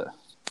realised that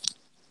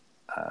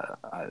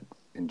I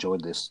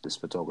enjoyed this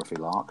photography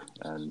lark,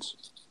 and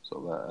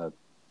sort of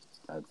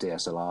a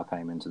DSLR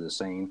came into the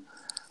scene.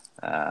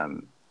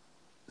 Done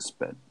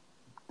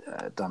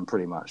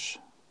pretty much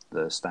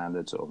the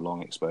standard sort of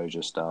long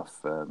exposure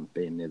stuff,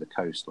 being near the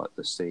coast, like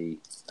the sea,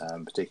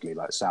 particularly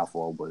like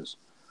Southwold was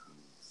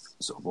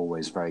sort of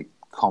always very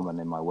common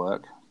in my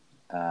work.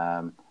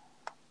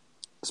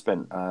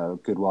 Spent a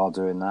good while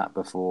doing that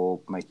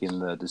before making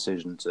the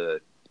decision to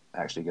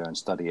actually go and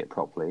study it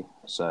properly.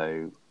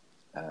 So,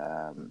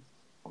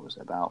 what was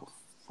it, about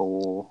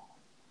 4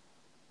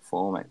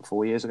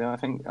 years ago, I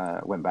think,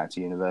 went back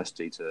to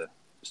university to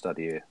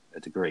study a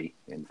degree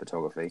in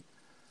photography.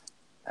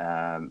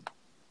 And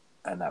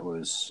it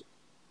was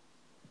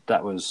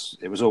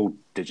all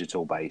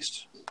digital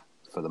based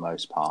for the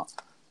most part,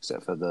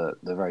 except for the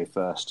very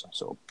first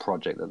sort of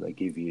project that they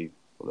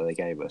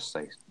gave us.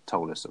 They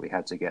told us that we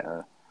had to get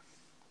a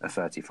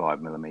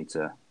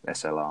 35mm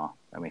SLR,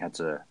 and we had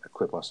to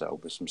equip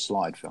ourselves with some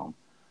slide film.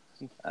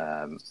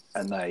 And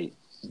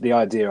the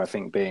idea, I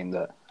think, being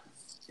that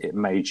it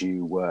made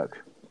you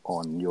work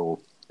on your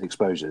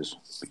exposures,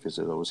 because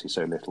there's obviously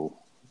so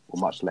little or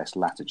much less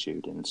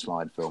latitude in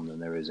slide film than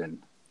there is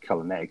in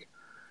colour neg.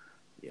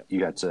 Yep.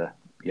 You had to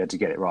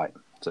get it right.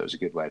 So it was a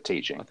good way of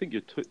teaching. I think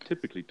you're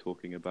typically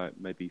talking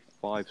about maybe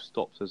 5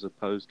 stops as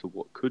opposed to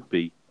what could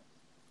be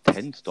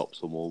 10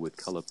 stops or more with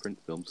colour print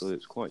film. So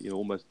it's quite,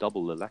 almost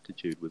double the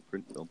latitude with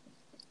print film.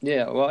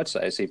 Yeah, well, I'd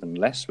say it's even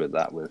less with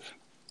that.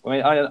 I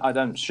mean, I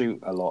don't shoot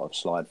a lot of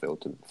slide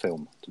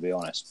film, to be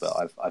honest,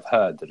 but I've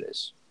heard that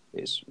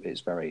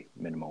it's very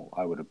minimal.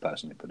 I would have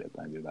personally put it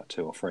maybe about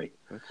 2 or 3.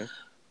 Okay.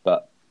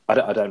 But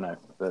I don't know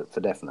for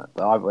definite.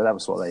 But that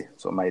was what they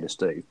sort of made us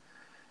do.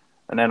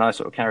 And then I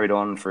sort of carried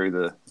on through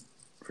the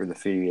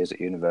few years at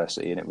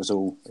university, and it was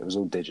all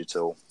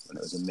digital, and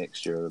it was a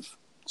mixture of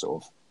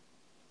sort of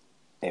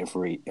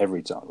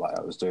every time. Like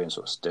I was doing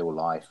sort of still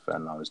life,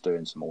 and I was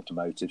doing some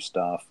automotive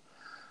stuff,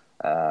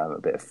 a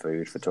bit of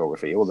food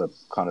photography, all the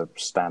kind of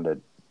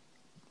standard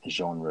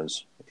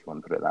genres, if you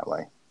want to put it that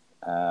way.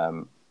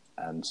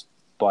 And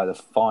by the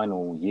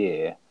final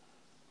year,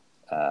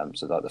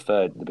 so like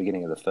the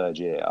beginning of the third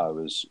year, I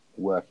was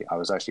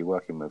actually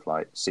working with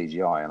like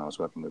CGI, and I was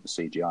working with a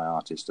CGI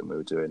artist, and we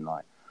were doing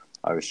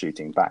I was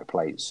shooting back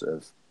plates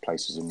of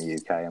places in the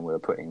UK, and we were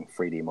putting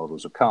 3D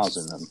models of cars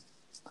in them.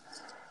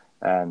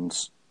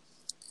 And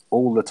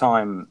all the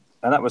time,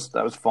 and that was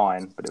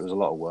fine, but it was a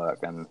lot of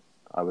work, and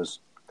I was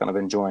kind of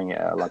enjoying it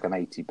at like an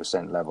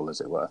 80% level,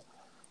 as it were.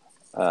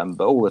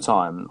 But all the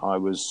time, I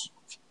was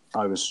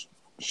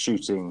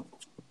shooting.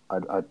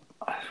 I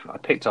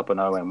picked up an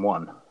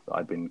OM1 that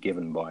I'd been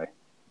given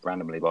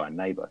randomly by a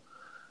neighbour,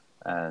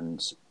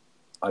 and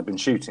I'd been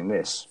shooting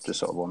this just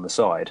sort of on the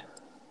side,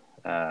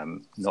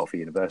 not for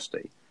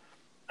university,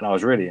 and I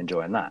was really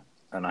enjoying that.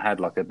 And I had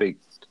like a big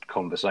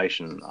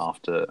conversation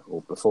after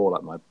or before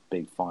like my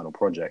big final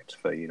project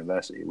for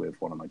university with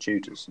one of my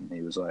tutors, and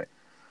he was like,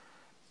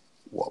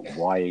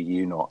 why are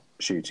you not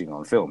shooting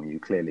on film? You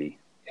clearly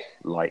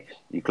like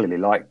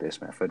this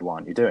method. Why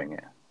aren't you doing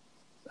it?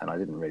 And I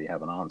didn't really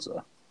have an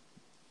answer,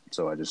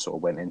 so I just sort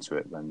of went into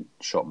it and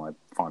shot my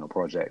final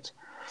project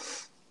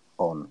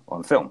on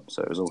film.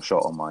 So it was all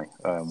shot on my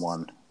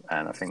OM1,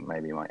 and I think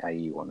maybe my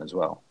AE one as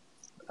well,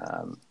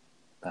 and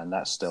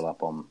that's still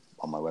up on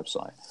my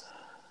website.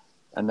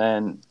 And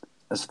then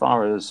as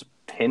far as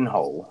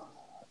Pinhole,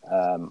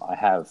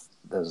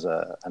 there's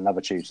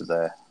another tutor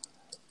there,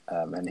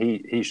 and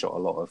he shot a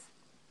lot of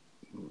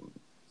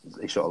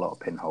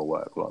pinhole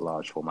work, a lot of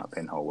large format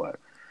pinhole work.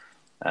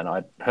 And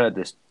I'd heard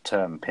this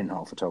term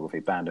pinhole photography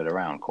banded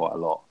around quite a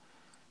lot.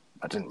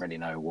 I didn't really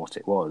know what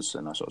it was,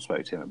 and I sort of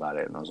spoke to him about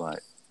it, and I was like,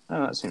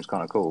 "Oh, that seems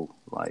kind of cool."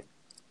 Like,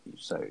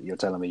 so you're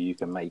telling me you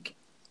can make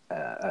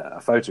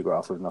a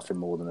photograph with nothing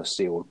more than a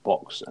sealed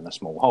box and a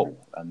small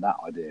hole, and that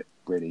idea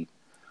really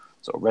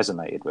sort of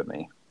resonated with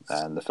me.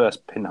 And the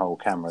first pinhole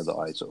camera that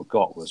I sort of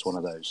got was one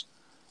of those.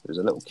 It was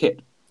a little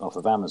kit off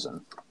of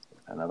Amazon,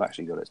 and I've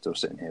actually got it still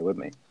sitting here with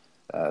me.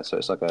 So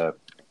it's like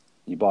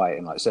you buy it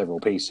in like several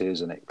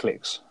pieces, and it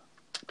clicks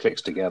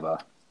together.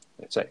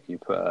 You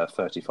put a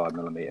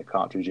 35mm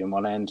cartridge in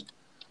one end.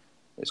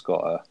 It's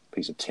got a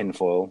piece of tin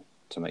foil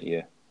to make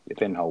your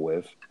pinhole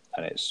with,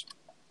 and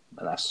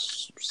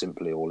that's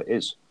simply all it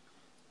is.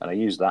 And I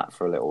used that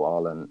for a little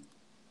while, and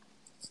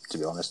to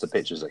be honest, the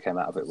pictures that came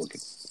out of it were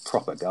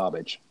proper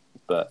garbage.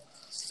 But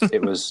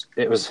it was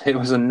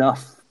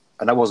enough,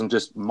 and that wasn't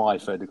just my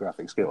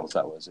photographic skills.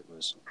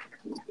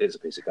 It's a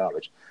piece of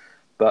garbage,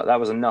 but that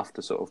was enough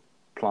to sort of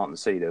plant the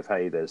seed of,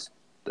 hey, there's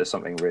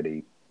something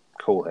really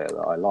cool here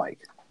that I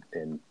like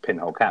in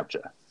pinhole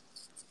capture.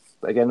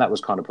 But again, that was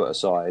kind of put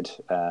aside,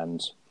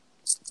 and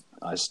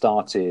I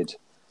started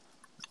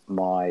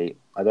I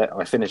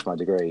finished my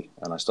degree,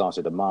 and I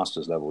started a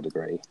master's level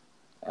degree,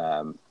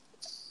 and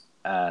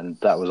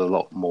that was a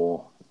lot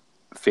more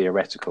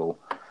theoretical.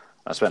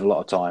 I spent a lot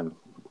of time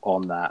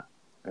on that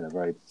in a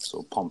very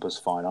sort of pompous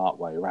fine art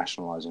way,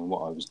 rationalising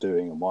what I was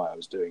doing and why I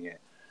was doing it.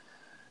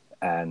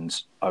 And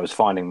I was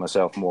finding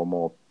myself more and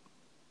more.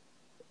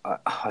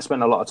 I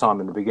spent a lot of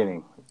time in the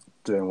beginning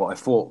doing what I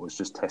thought was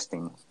just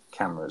testing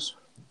cameras,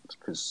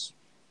 because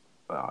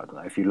I don't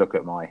know, if you look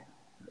at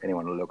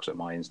anyone who looks at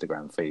my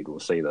Instagram feed will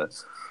see that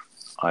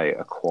I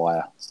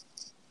acquire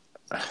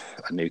a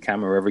new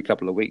camera every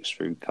couple of weeks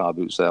through car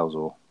boot sales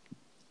or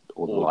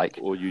the like,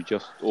 or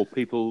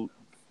people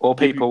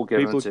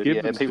give them to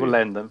you. People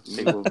lend them.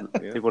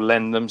 People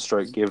lend them.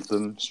 Stroke give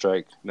them.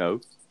 Stroke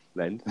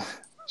lend.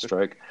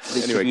 Stroke.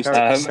 Anyway,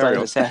 carry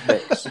on.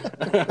 Ethics.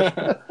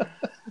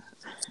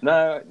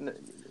 No,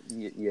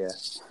 yeah,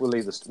 we'll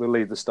leave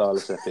the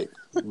stylus ethic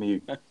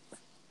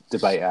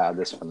debate out of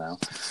this for now.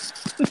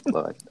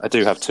 But I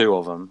do have 2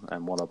 of them,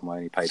 and one of them I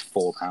only paid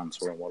 £4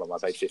 for, and one of them I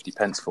paid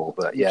 50p for.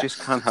 But yeah, you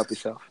just can't help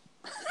yourself.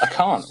 I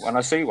can't. When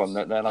I see one,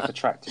 they're like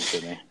attracted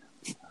to me.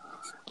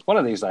 One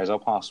of these days, I'll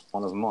pass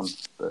one of them on,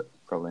 but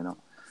probably not.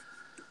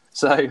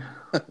 So,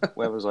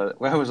 where was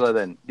I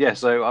then? Yeah,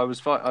 so I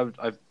was.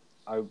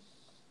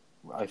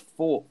 I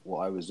thought what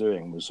I was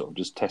doing was sort of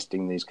just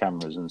testing these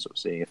cameras and sort of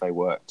seeing if they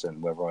worked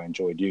and whether I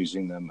enjoyed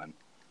using them and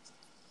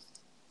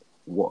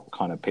what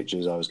kind of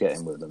pictures I was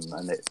getting with them.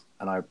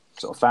 And I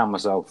sort of found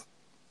myself,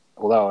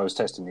 although I was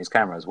testing these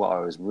cameras, what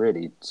I was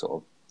really sort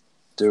of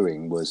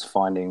doing was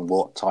finding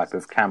what type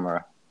of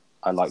camera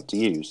I like to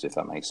use, if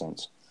that makes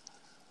sense.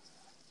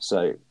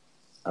 So,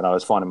 and I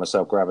was finding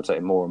myself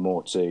gravitating more and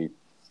more to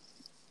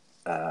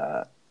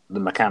the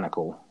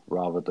mechanical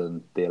rather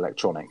than the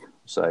electronic.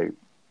 So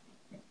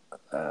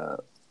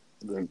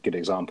a good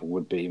example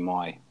would be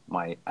my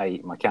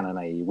Canon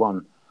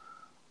AE1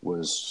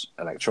 was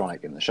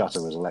electronic, and the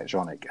shutter was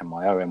electronic, and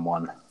my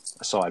OM1,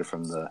 aside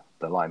from the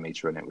light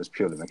meter in it, was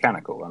purely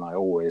mechanical, and I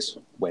always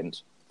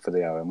went for the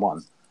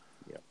OM1.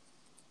 Yeah.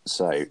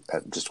 So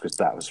just because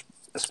that was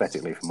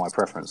aesthetically, for my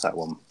preference, that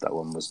one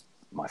was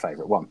my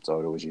favourite one, so I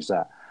would always use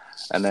that.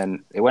 And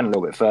then it went a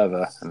little bit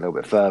further,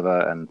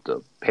 and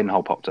the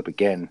pinhole popped up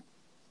again,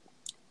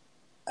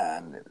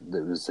 and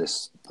there was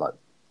this like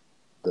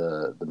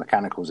the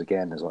mechanicals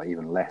again. There's like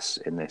even less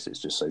in this.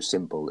 It's just so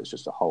simple. It's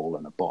just a hole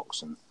and a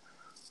box and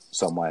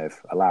some way of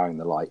allowing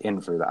the light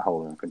in through that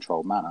hole in a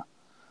controlled manner.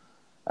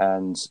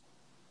 And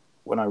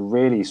when I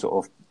really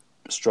sort of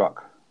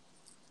struck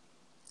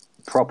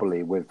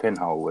properly with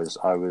pinhole was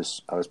I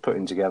was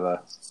putting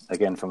together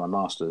again for my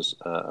masters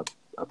a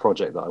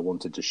project that I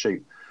wanted to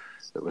shoot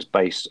that was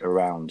based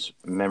around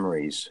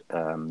memories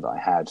that I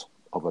had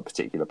of a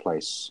particular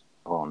place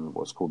on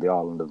what's called the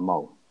island of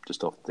Mull,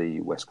 just off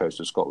the west coast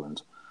of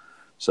Scotland.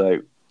 So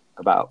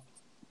about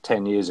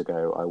 10 years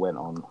ago, I went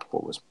on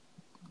what was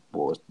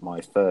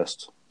my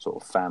first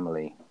sort of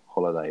family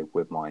holiday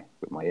with my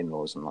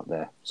in-laws and like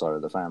their side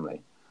of the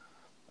family,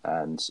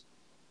 and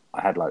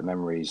I had like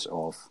memories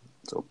of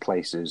sort of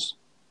places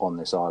on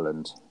this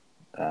island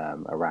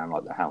around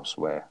like the house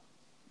where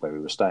we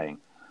were staying,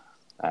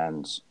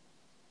 and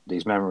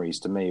these memories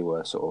to me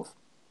were sort of,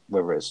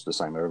 whether it's the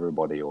same for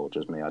everybody or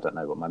just me, I don't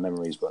know, but my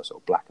memories were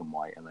sort of black and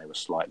white, and they were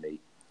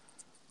slightly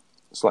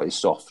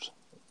soft,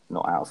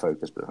 not out of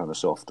focus, but kind of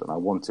soft. And I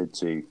wanted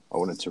to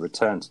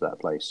return to that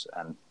place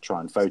and try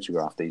and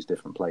photograph these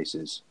different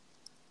places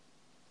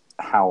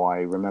how I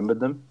remembered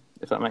them,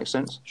 if that makes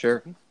sense.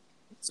 Sure.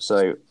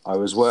 So I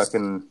was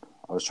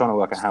trying to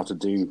work out how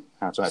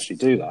to actually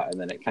do that, and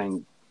then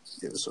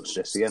it was sort of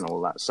just again,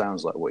 all that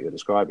sounds like what you're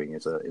describing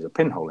is a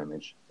pinhole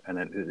image, and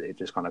it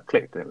just kind of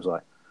clicked, and it was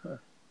like,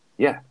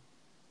 yeah,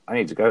 I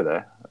need to go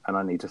there and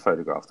I need to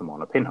photograph them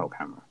on a pinhole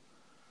camera.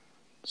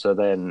 So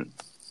then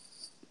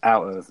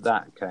out of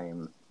that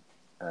came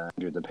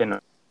the pinhole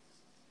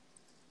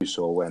you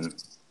saw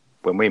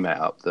when we met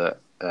up that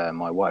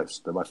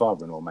my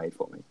father-in-law made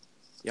for me.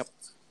 Yep.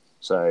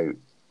 So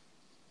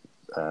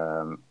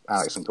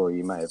Alex and Corey,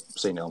 you may have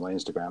seen it on my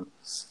Instagram.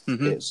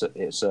 Mm-hmm.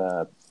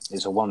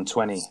 It's a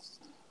 120.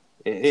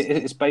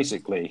 It's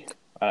basically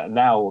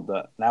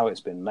now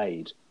it's been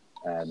made,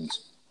 and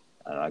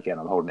again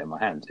I'm holding it in my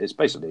hand. It's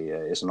basically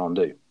it's an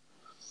undo,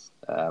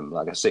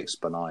 like a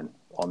 6x9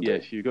 undo.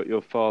 Yes, you got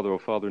your father or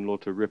father-in-law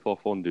to rip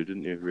off undo,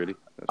 didn't you? Really?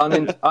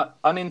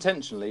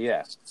 Unintentionally,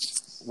 yeah.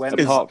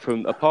 Apart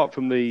from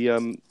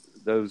the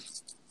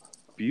those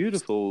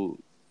beautiful.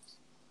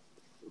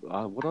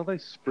 What are they?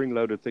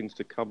 Spring-loaded things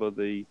to cover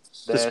the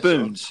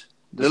spoons.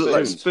 They look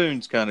like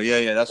spoons, kind of.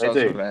 Yeah. That's what I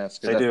was going to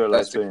ask. They do look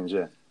like spoons,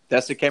 yeah.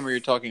 That's the camera you're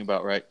talking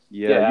about, right?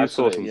 Yeah, you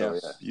saw some. Yeah.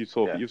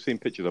 You've seen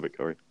pictures of it,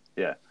 Corey.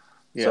 Yeah.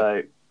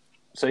 So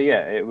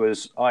yeah, it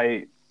was.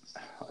 I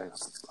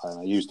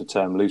use the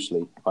term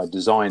loosely. I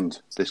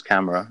designed this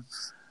camera,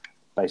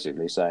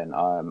 basically saying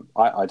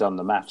I done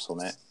the maths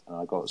on it, and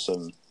I got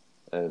some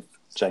of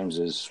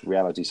James's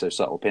Reality So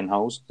Subtle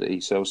pinholes that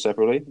he sells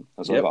separately.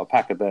 So I got a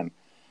pack of them.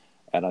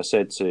 And I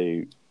said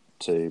to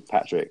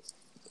Patrick,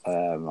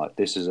 like,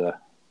 this is a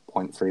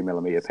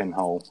 0.3mm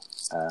pinhole.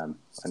 I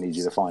need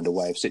you to find a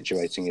way of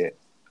situating it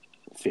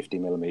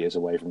 50mm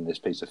away from this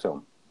piece of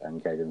film,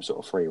 and gave him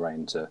sort of free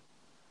rein to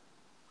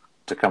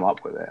come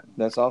up with it.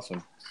 That's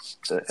awesome.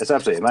 So it's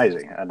absolutely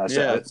amazing. And I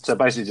said, so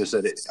basically just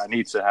said I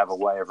need to have a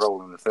way of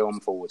rolling the film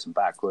forwards and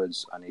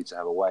backwards. I need to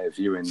have a way of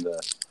viewing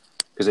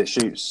because it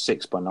shoots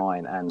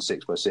 6x9 and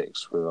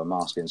 6x6 with a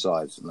mask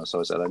inside. And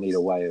so I said, I need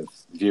a way of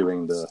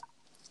viewing the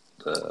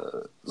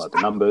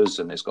numbers,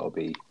 and it's got to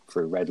be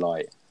through red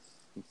light,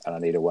 and I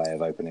need a way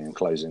of opening and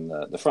closing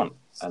the front,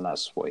 and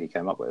that's what he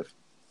came up with.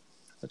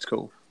 That's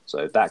cool.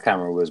 So that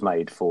camera was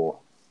made for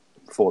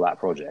that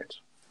project,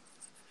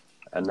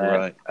 and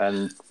then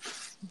and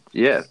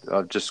yeah,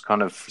 I've just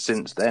kind of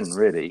since then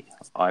really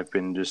I've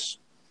been just.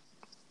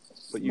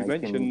 But you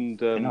mentioned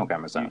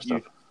cameras and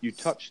stuff. You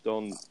touched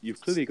on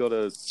you've clearly got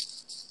an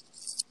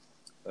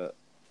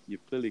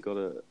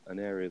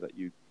area that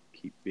you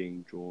keep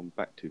being drawn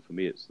back to. For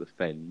me, it's the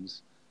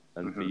fens,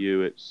 and for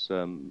you, it's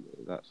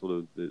that sort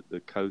of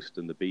the coast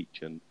and the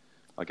beach, and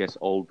I guess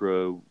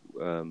Aldborough,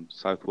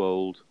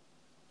 Southwold.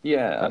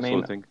 Yeah, that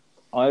sort of thing.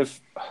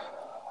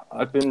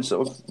 I've been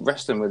sort of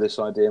wrestling with this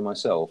idea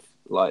myself.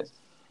 Like,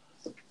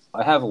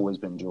 I have always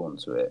been drawn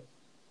to it,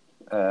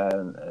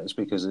 and it's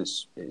because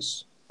it's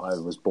I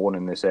was born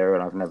in this area,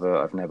 and I've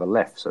never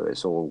left. So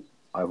it's all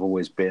I've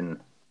always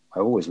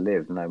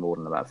lived no more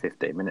than about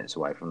 15 minutes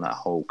away from that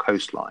whole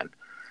coastline.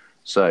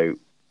 So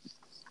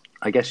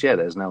I guess, yeah,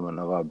 there's an element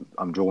of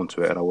I'm drawn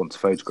to it and I want to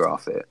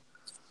photograph it.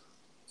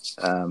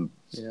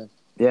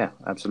 Yeah,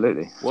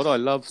 absolutely. What I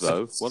love,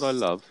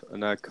 and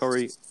now,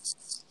 Corey,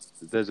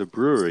 there's a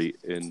brewery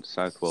in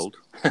Southwold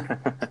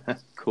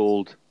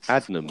called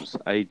Adnams,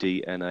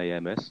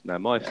 Adnams. Now,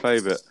 my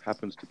favourite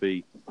happens to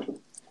be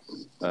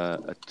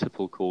a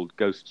tipple called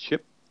Ghost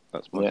Ship.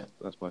 That's my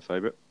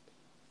favourite.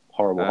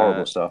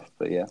 horrible stuff.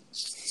 But yeah,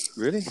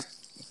 Really?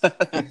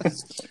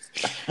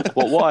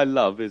 Well, what I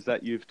love is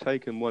that you've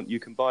taken one. You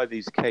can buy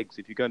these kegs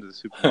if you go into the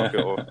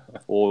supermarket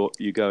or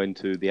you go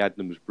into the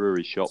Adnams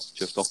Brewery shop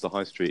just off the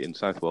high street in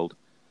Southwold.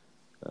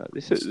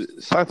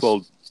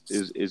 Southwold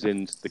is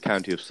in the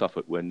county of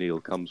Suffolk, where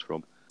Neil comes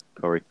from,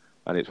 Corey,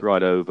 and it's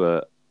right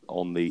over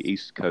on the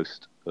east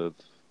coast of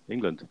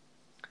England.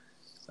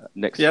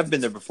 I've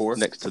been there before.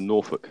 Next to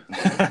Norfolk.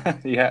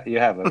 yeah, you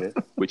have it.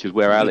 Which is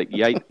where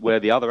where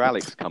the other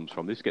Alex comes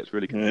from. This gets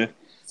really confusing. Yeah.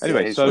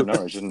 Anyway, he's from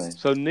Norwich, isn't he?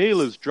 So Neil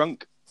has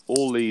drunk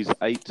all these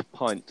 8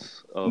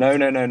 pints of... No.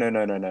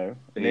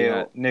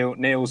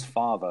 Neil's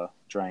father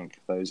drank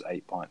those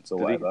 8 pints or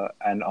whatever,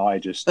 and I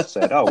just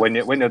said, "Oh, when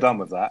you're done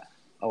with that,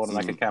 I want to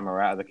make a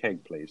camera out of the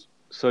keg, please."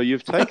 So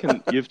you've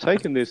taken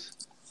this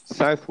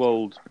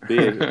Southwold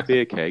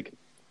beer keg,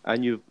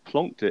 and you've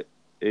plonked it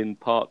in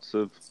parts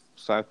of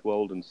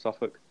Southwold and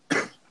Suffolk,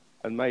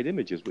 and made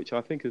images, which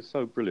I think is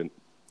so brilliant.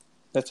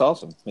 That's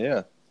awesome.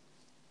 Yeah.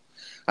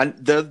 And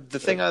the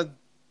thing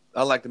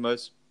I like the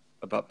most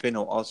about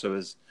Pinhole also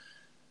is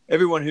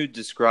everyone who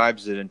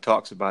describes it and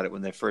talks about it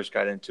when they first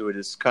got into it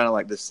is kind of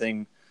like this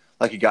thing,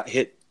 like you got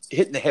hit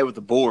in the head with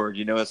a board.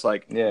 You know, it's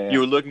like you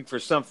were looking for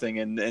something,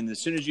 and as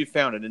soon as you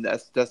found it, and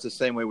that's the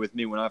same way with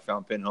me when I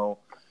found Pinhole.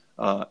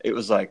 It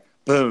was like,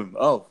 boom,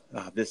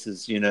 this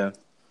is,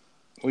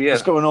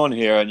 what's going on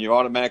here? And you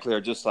automatically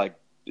are just like,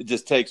 it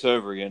just takes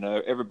over,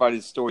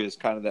 Everybody's story is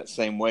kind of that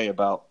same way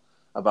about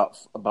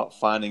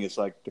finding. It's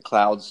like the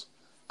clouds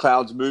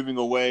moving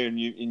away and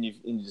you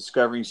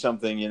discovering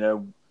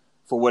something,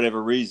 for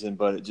whatever reason,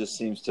 but it just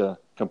seems to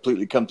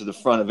completely come to the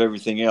front of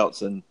everything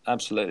else and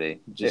absolutely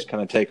just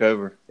kind of take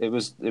over. It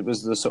was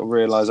the sort of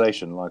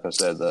realization, like I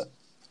said, that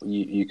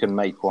you can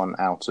make one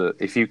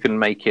if you can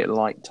make it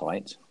light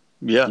tight,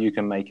 you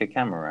can make a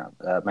camera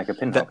make a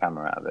pinhole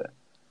camera out of it.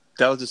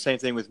 That was the same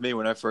thing with me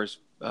when I first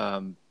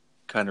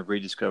kind of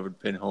rediscovered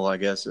Pinhole, I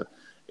guess.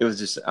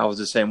 I was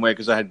the same way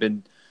because I had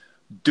been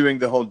doing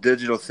the whole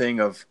digital thing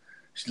of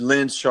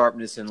lens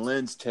sharpness and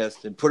lens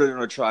test and put it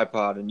on a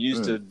tripod and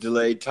used a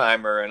delayed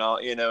timer and all,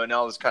 and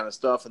all this kind of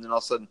stuff. And then all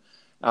of a sudden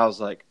I was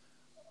like,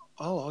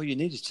 all you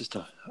need is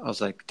I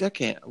was like,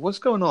 what's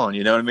going on?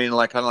 You know what I mean?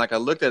 Like, I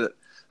looked at it,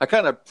 I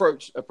kind of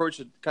approached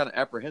it kind of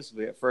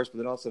apprehensively at first, but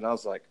then all of a sudden I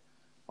was like,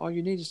 all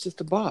you need is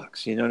just a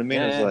box. You know what I mean?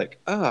 Yeah. I was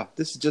like,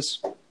 this is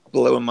just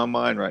blowing my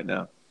mind right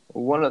now.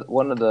 One of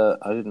the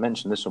I didn't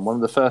mention this one. One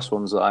of the first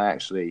ones that I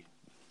actually,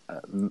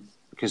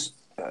 because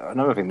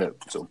another thing that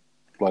sort of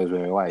blows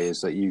me away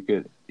is that you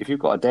could, if you've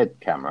got a dead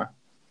camera,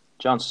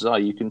 chances are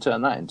you can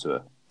turn that into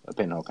a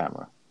pinhole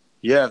camera.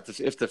 Yeah,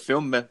 if the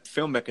film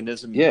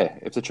mechanism. Yeah,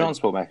 if the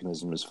transport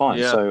mechanism is fine.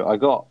 Yeah. So I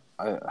got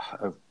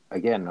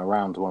again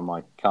around one of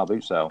my car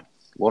boot sale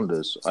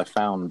wanders, I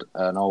found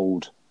an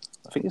old,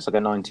 I think it's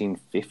like a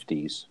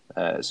 1950s.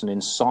 It's an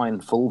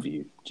Ensign full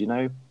view. Do you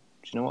know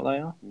what they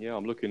are? Yeah,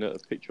 I'm looking at a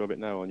picture of it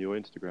now on your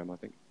Instagram, I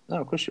think.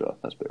 No, of course you are.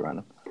 That's a bit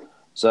random.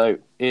 So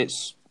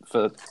it's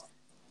for,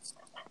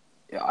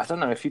 I don't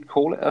know if you'd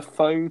call it a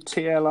faux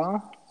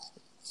TLR.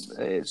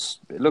 It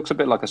looks a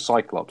bit like a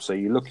Cyclops. So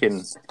you look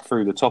in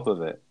through the top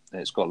of it.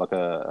 It's got like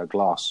a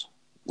glass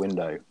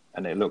window,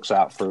 and it looks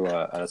out through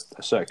a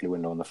circular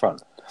window on the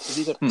front.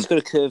 It's got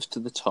a curve to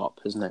the top,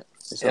 isn't it?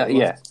 Yeah,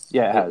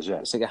 it has. Yeah,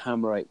 it's like a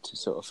hammer out to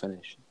sort of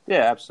finish.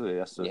 Yeah, absolutely.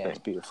 That's the thing. It's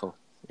beautiful.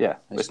 Yeah,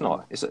 it's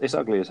not. It's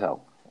ugly as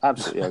hell.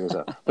 Absolutely ugly as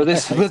hell. But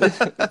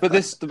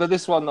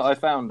this one that I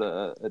found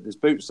at this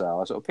boot sale,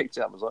 I sort of picked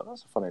it up. I was like,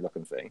 that's a funny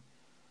looking thing.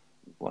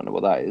 Wonder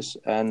what that is.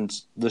 And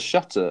the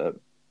shutter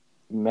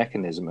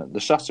mechanism, the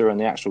shutter and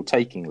the actual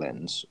taking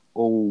lens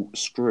all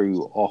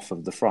screw off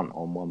of the front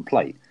on one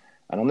plate.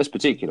 And on this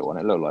particular one,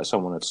 it looked like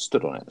someone had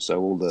stood on it,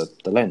 so all the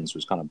lens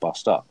was kind of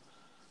bust up.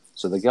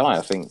 So the guy,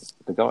 I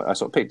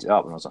sort of picked it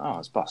up and I was like, oh,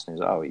 it's busted. And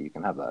he was like, oh, you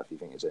can have that if you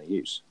think it's any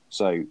use.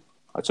 So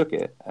I took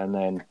it, and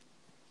then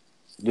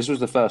this was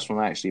the first one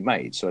I actually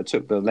made. So I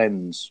took the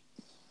lens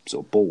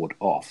sort of board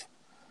off,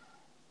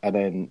 and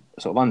then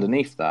sort of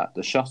underneath that,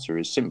 the shutter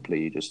is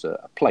simply just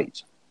a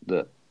plate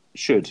that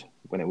should,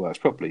 when it works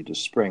properly,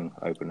 just spring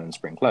open and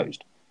spring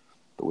closed.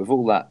 But with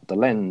all that, the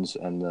lens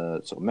and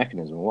the sort of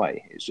mechanism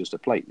away, it's just a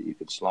plate that you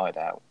could slide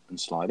out and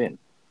slide in,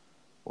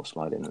 or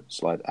slide in,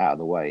 slide out of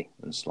the way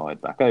and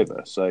slide back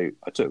over. So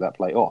I took that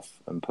plate off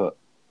and put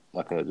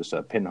like just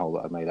a pinhole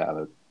that I made out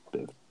of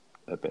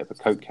a bit of a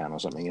Coke can or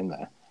something in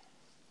there,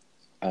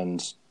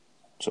 and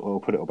sort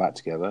of put it all back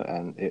together,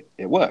 and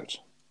it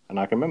worked. And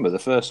I can remember the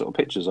first sort of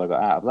pictures I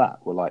got out of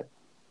that were like,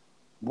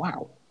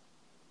 wow.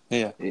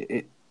 Yeah.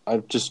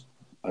 I've just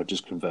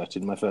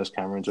converted my first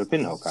camera into a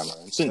pinhole camera.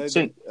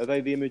 And are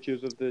they the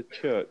images of the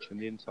church and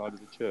the inside of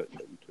the church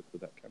that you took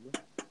with that camera?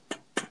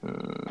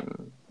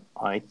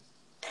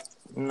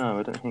 No,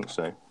 I don't think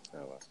so. Oh,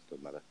 well,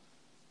 doesn't matter.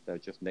 They're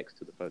just next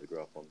to the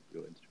photograph on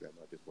your Instagram.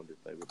 I just wondered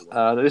if they were the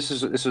ones.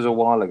 This is a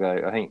while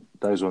ago. I think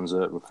those ones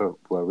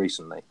were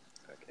recently.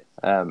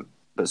 Okay.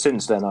 But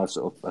since then, I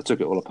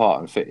took it all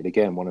apart and fitted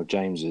again one of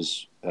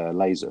James's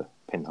laser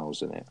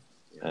pinholes in it,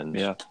 and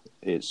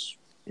it's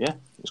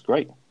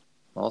great.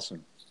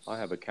 Awesome. I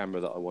have a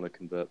camera that I want to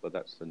convert, but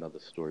that's another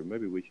story.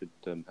 Maybe we should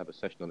have a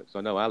session on it. Because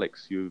I know,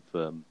 Alex, you've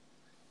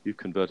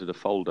converted a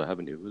folder,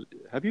 haven't you?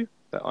 Have you?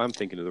 I'm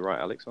thinking of the right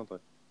Alex, aren't I?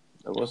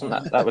 It wasn't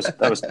that.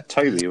 That was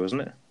Toby,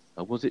 wasn't it?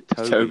 Oh, was it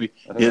Toby? Toby.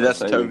 I think Yeah, it was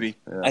that's Toby.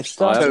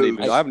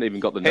 Yeah. I haven't even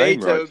got the Hey,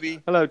 name right.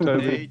 Toby. Hello,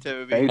 Toby. Hey,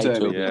 Toby. Hey,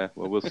 Toby. Yeah,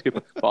 well, we'll skip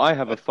it. But I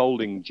have a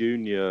folding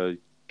junior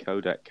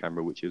Kodak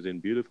camera, which is in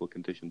beautiful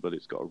condition, but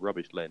it's got a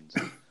rubbish lens.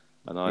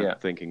 And I'm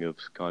thinking of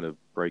kind of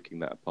breaking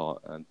that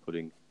apart and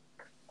putting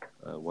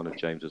one of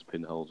James's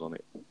pinholes on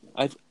it.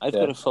 I've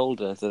got a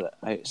folder that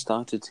I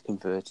started to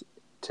convert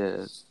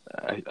to.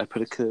 I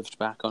put a curved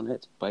back on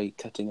it by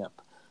cutting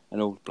up an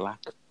old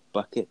black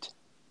bucket,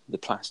 the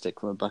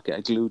plastic from a bucket.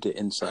 I glued it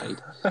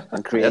inside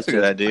and created That's a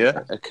good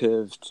idea. a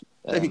curved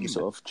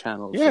sort of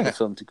channel for the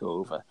film to go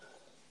over.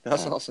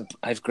 That's awesome.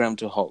 I've ground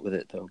to a halt with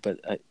it though, but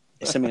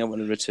it's something I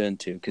want to return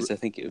to because I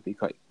think it would be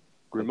quite.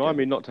 Remind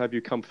me not to have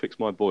you come fix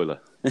my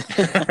boiler.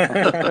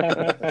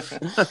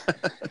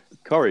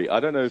 Corey, I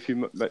don't know if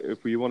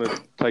you want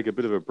to take a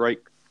bit of a break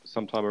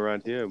sometime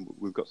around here.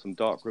 We've got some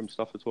darkroom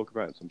stuff to talk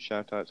about and some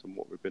shout-outs and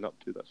what we've been up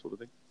to, that sort of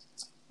thing.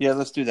 Yeah,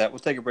 let's do that. We'll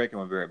take a break and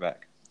we'll be right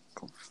back.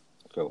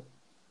 Cool.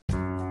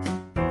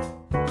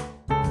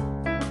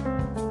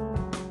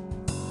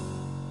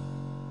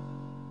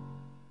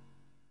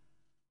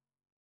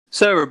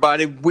 So,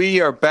 everybody,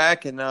 we are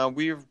back, and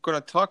we're going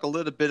to talk a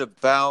little bit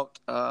about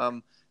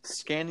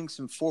scanning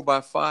some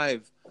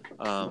 4x5,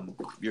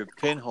 your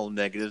pinhole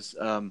negatives.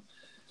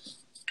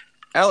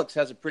 Alex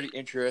has a pretty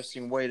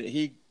interesting way that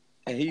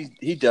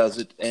he does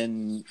it,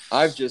 and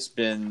I've just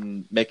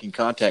been making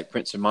contact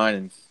prints of mine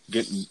and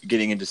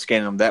getting into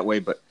scanning them that way.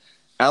 But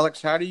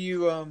Alex, how do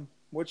you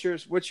what's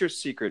your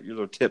secret, your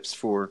little tips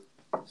for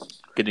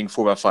getting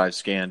 4x5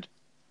 scanned?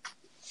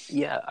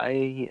 Yeah,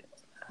 I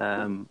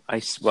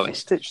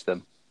stitched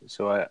them.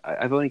 So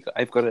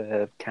I've got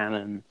a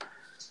Canon.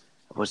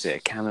 Was it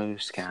a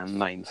CanoScan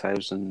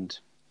 9000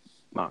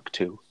 Mark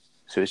II?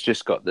 So it's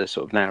just got the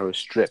sort of narrow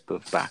strip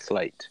of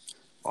backlight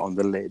on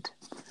the lid.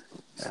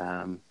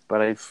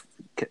 But I've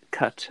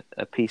cut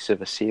a piece of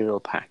a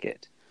cereal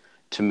packet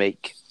to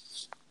make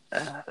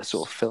a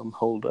sort of film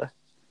holder,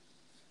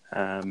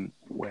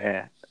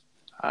 where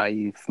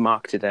I've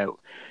marked it out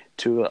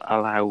to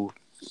allow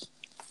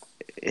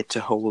it to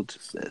hold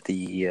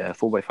the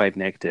 4x5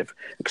 negative,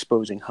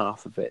 exposing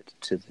half of it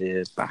to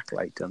the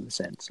backlight on the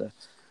sensor.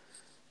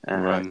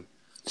 Right.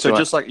 So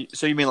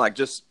you mean like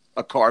just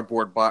a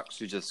cardboard box?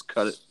 You just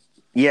cut it?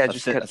 Yeah,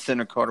 a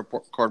thinner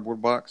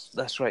cardboard box.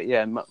 That's right.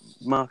 Yeah,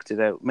 marked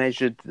it out,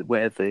 measured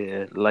where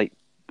the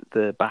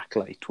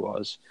backlight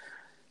was,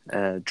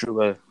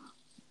 drew a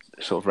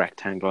sort of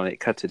rectangle on it,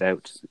 cut it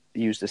out,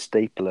 used a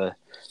stapler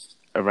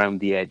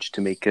around the edge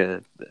to make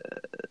a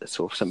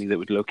sort of something that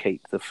would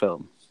locate the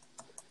film,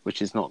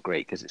 which is not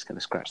great because it's going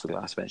to scratch the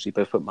glass eventually.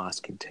 But I've put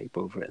masking tape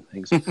over it and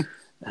things.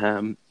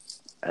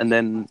 And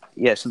then,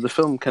 so the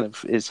film kind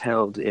of is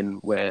held in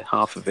where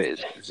half of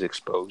it is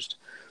exposed.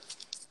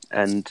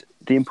 And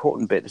the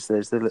important bit is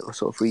there's the little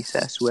sort of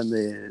recess when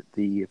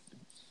the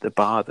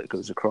bar that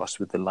goes across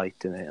with the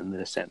light in it and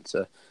the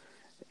sensor,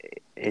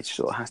 it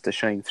sort of has to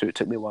shine through. It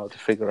took me a while to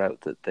figure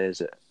out that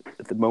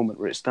at the moment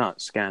where it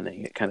starts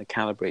scanning, it kind of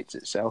calibrates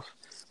itself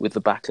with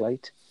the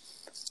backlight.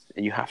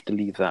 And you have to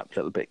leave that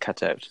little bit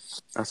cut out.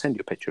 I'll send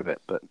you a picture of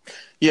it. But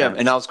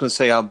and I was going to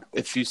say,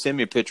 if you send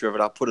me a picture of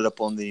it, I'll put it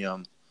up on the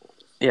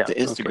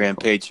Instagram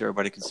page so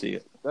everybody can see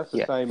it. That's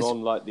the same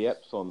on like the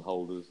Epson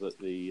holders, that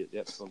the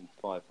Epson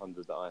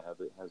 500 that I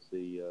have. It has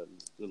the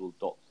little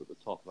dots at the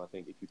top, and I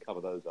think if you cover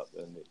those up,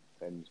 then it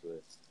sends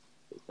the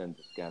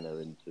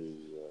scanner into.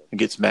 It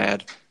gets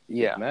mad.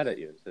 Gets mad at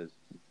you. It says,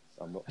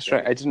 "I'm not." That's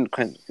right. I didn't.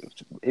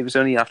 It was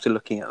only after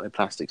looking at my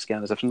plastic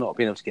scanners, after not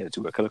being able to get it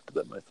to work, I looked at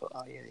them. I thought,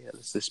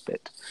 there's this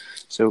bit.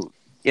 So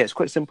it's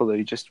quite simple though.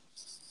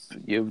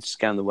 You would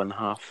scan the one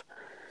half,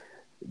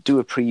 do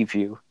a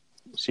preview.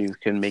 So you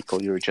can make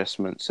all your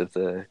adjustments of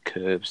the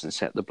curves and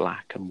set the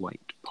black and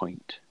white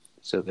point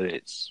so that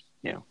it's,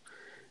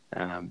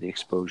 the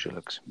exposure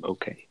looks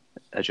okay.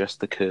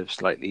 Adjust the curve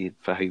slightly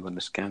for how you want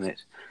to scan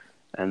it.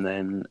 And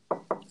then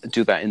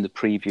do that in the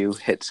preview,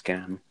 hit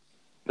scan.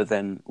 But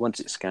then once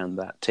it's scanned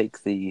that,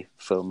 take the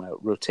film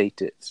out,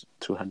 rotate it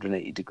to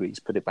 180 degrees,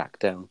 put it back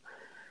down.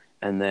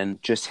 And then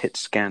just hit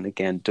scan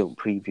again. Don't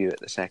preview it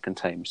the second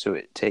time. So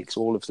it takes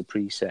all of the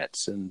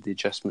presets and the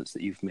adjustments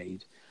that you've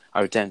made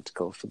are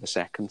identical for the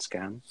second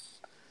scan,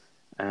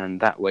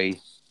 and that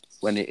way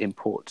when it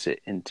imports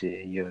it into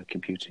your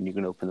computer and you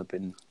can open up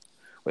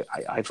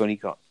I've only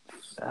got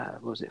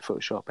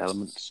Photoshop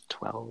Elements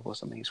 12 or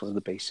something. It's one of the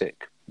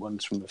basic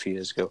ones from a few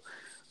years ago,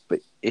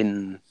 but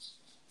in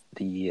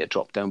the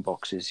drop down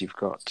boxes you've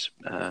got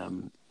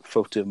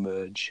photo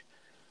merge,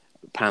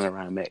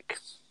 panoramic,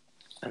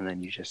 and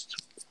then you just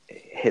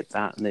hit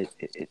that and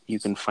you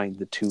can find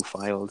the two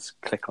files,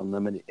 click on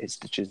them, and it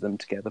stitches them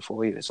together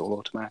for you. It's all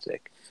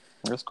automatic.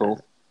 That's cool.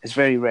 It's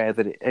very rare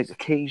that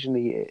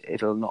occasionally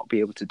it'll not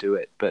be able to do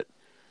it, but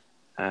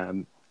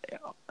on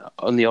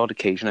the odd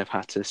occasion I've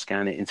had to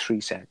scan it in 3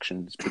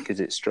 sections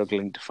because it's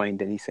struggling to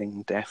find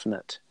anything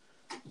definite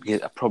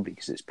Yeah, probably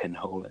because it's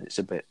pinhole and it's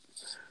a bit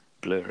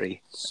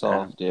blurry.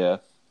 Soft, yeah.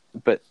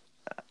 But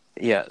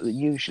yeah,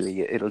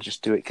 usually it'll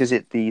just do it because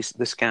the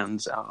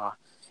scans are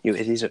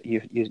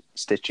you're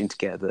stitching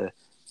together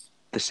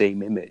the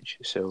same image,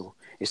 so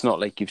it's not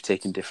like you've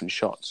taken different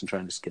shots and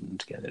trying to skin them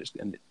together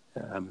and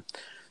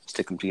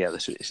stick them together.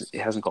 So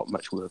it hasn't got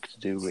much work to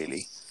do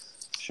really.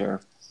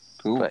 Sure.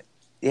 Cool. But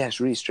yeah, it's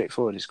really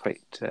straightforward. It's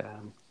quite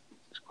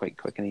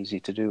quick and easy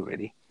to do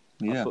really.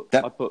 Yeah.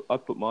 I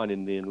put mine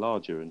in the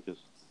enlarger and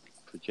just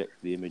project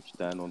the image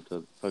down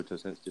onto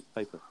photosensitive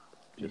paper.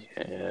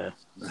 Yeah,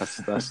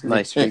 that's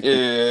nice. If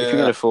you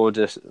can afford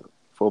a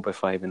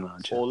 4x5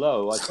 enlarger.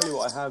 Although I tell you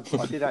what,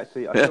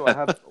 I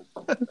have.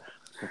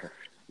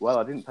 Well,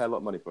 I didn't pay a lot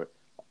of money for it.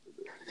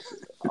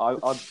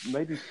 I'd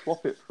maybe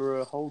swap it for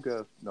a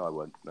Holger. No, I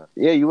won't. No.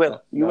 Yeah, you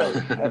will. You No,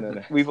 will.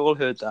 no. We've all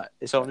heard that.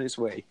 It's on its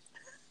way.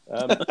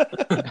 I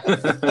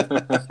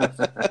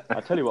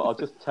tell you what, I'll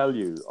just tell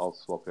you I'll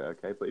swap it,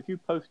 okay? But if you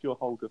post your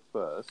Holger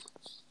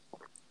first,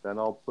 then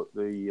I'll put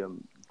the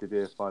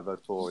Devere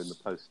 504 in the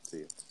post to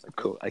you. Okay?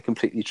 Cool. I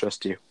completely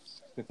trust you.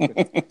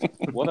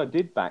 What I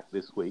did back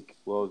this week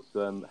was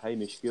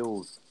Hamish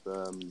Gill's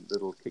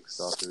little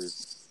Kickstarter,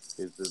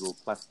 his little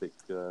plastic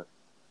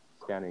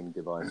scanning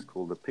device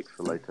called the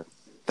Pixelator.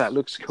 That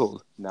looks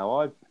cool.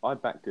 Now, I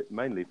backed it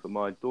mainly for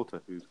my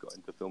daughter, who's got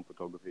into film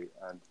photography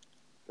and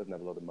doesn't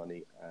have a lot of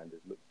money and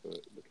is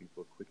looking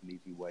for a quick and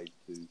easy way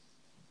to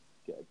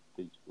get a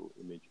digital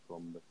image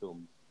from the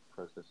film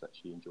process that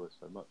she enjoys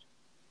so much.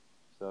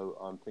 So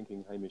I'm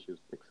thinking Hamish's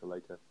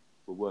Pixelator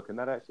will work, and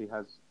that actually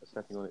has a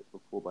setting on it for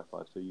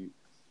 4x5. So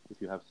if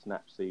you have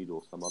Snapseed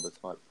or some other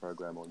type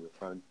program on your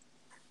phone,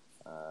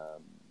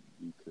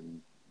 you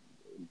can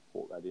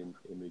import that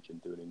image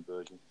and do an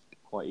inversion.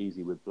 Quite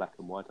easy with black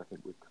and white. I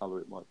think with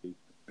colour it might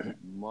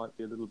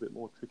be a little bit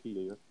more tricky.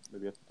 You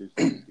maybe have to do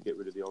something to get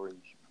rid of the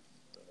orange.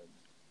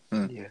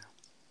 Yeah.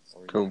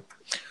 Cool.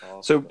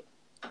 Path, So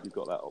you've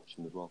got that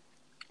option as well.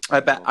 I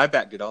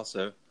backed it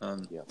also.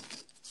 Yeah.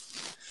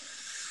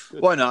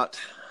 Why not?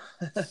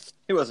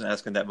 He wasn't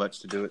asking that much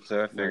to do it,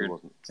 so I figured, No,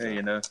 wasn't.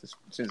 hey,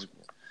 since,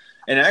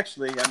 and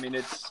actually, I mean,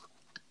 the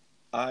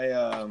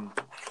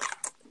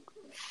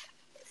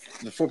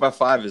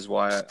 4x5 is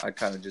why I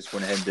kind of just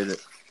went ahead and did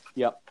it.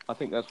 Yeah, I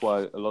think that's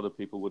why a lot of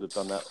people would have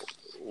done that,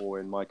 or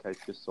in my case,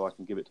 just so I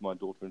can give it to my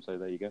daughter and say,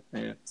 "There you go."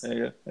 Yeah, there you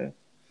go. Yeah.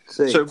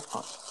 See,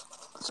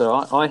 so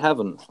I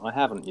haven't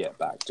yet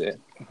backed it,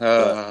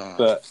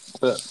 but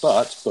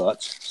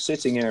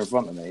sitting here in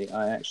front of me,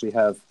 I actually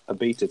have a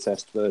beta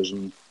test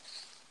version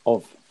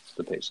of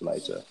the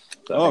Pixelator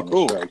that Hamish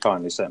cool. very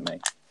kindly sent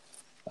me,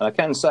 and I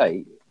can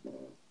say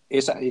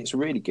it's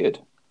really good.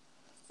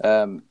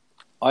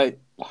 I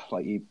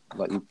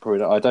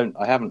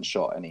haven't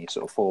shot any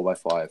sort of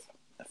 4x5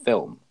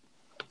 film.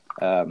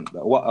 A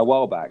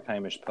while back,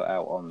 Hamish put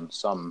out on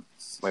some,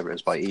 whether it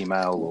was by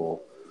email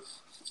or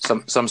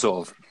some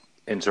sort of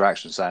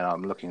interaction saying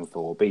I'm looking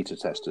for beta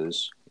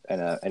testers,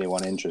 and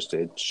anyone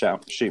interested,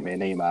 shoot me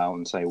an email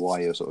and say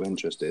why you're sort of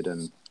interested,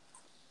 and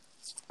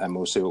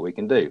we'll see what we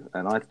can do.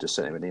 And I just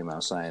sent him an email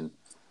saying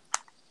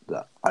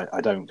that I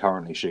don't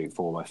currently shoot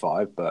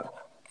 4x5, but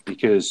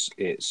because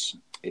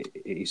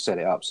he set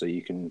it up so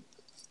you can,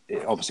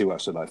 it obviously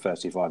works with like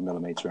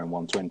 35mm and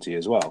 120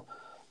 as well.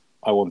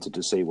 I wanted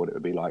to see what it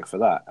would be like for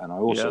that, and I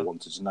also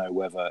wanted to know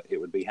whether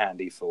it would be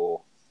handy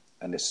for,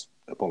 and this,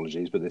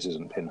 apologies, but this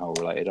isn't pinhole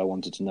related, I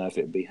wanted to know if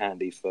it would be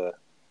handy for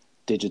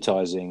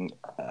digitizing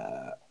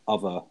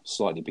other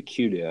slightly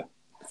peculiar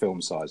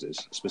film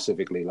sizes,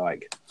 specifically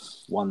like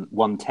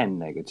 110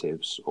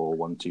 negatives or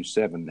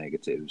 127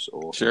 negatives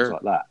or things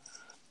like that.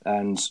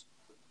 And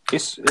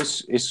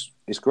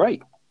it's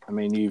great. I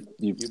mean, you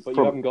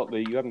haven't got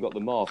the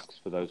masks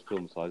for those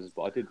film sizes.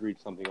 But I did read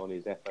something on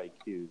his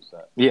FAQs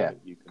that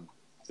you can.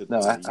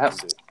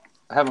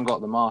 I haven't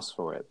got the mask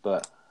for it,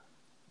 but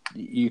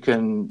you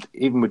can,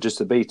 even with just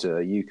the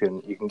beta, you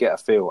can get a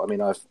feel. I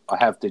mean, I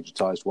have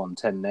digitized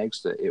 110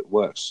 negs that it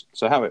works.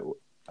 So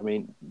I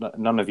mean,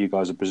 none of you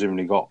guys have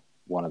presumably got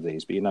one of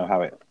these, but you know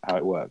how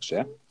it works,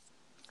 yeah?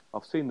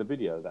 I've seen the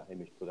video that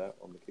Hamish put out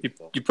on the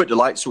Kickstarter. You put the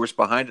light source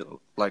behind it,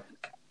 like.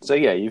 So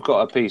yeah, you've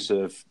got a piece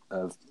of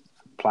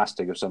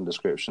plastic of some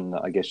description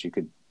that I guess you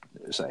could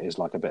say is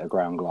like a bit of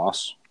ground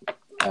glass,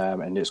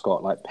 and it's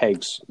got like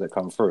pegs that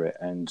come through it,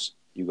 and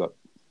you've got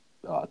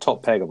a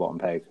top peg, a bottom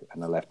peg,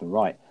 and a left and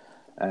right,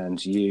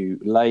 and you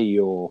lay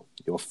your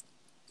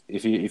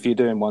if you're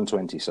doing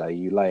 120, say,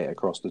 you lay it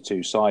across the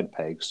two side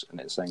pegs, and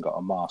it's then got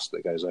a mask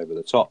that goes over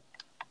the top,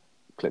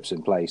 clips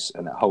in place,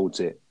 and it holds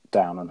it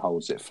down and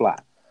holds it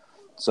flat.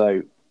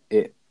 So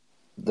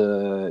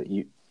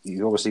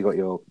you obviously got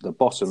the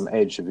bottom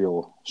edge of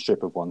your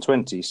strip of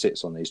 120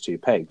 sits on these two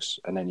pegs,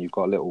 and then you've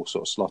got little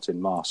sort of slot-in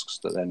masks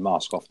that then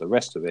mask off the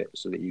rest of it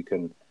so that you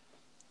can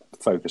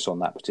focus on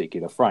that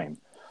particular frame.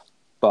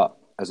 But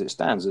as it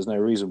stands, there's no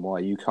reason why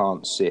you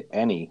can't sit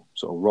any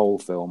sort of roll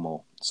film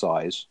or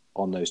size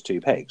on those two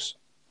pegs,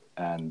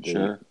 and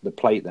the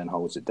plate then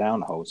holds it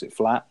down, holds it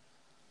flat,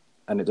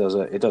 and it does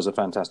a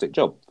fantastic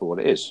job for what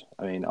it is.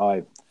 I mean,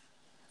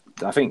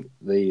 I think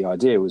the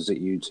idea was that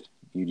you'd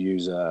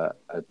use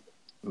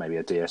maybe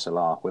a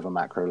DSLR with a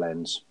macro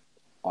lens,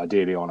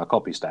 ideally on a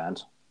copy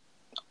stand.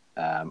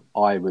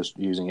 I was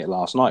using it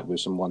last night with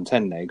some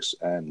 110 negs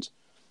and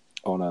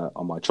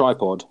on my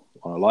tripod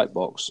on a light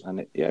box, and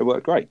it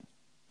worked great.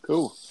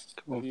 Cool.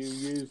 Have you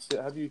used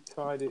it? Have you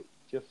tried it?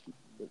 Just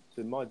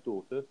to my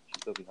daughter,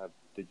 she doesn't have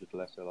digital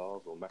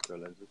SLRs or macro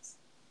lenses.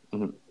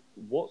 Mm-hmm.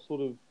 What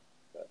sort of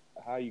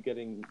how are you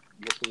getting?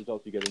 What sort of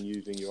results are you getting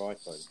using your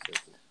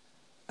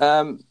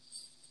iPhone?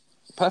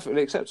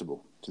 Perfectly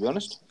acceptable, to be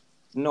honest.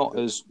 Not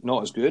as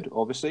good,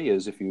 obviously,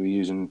 as if you were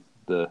using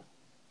the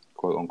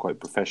quote unquote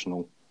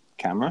professional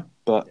camera.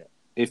 But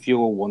if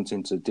you're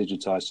wanting to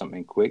digitize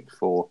something quick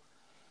for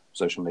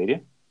social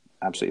media,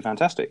 absolutely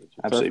fantastic,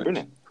 absolutely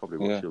brilliant. Probably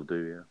what she'll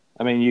do. Yeah.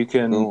 I mean, you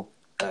can.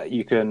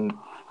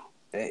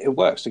 It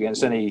works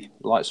against any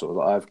light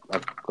source.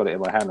 I've got it in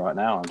my hand right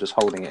now. I'm just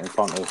holding it in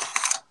front of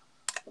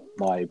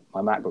my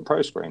MacBook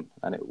Pro screen,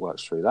 and it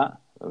works through that.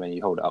 I mean,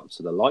 you hold it up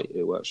to the light,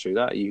 it works through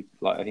that.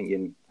 I think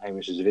in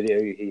Hamish's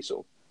video, he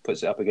sort of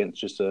puts it up against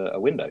just a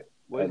window.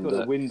 Well, you've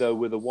got a window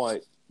with a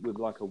white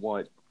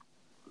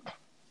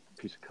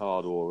piece of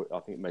card, or I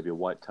think maybe a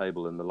white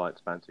table, and the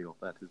light's bouncing off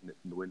that, isn't it,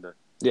 from the window?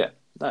 Yeah,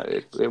 no,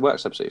 it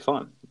works absolutely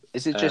fine.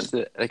 Is it just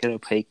like an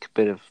opaque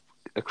bit of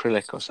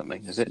acrylic or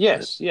something? Is it?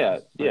 Yes,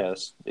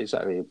 yes,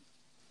 exactly.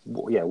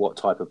 What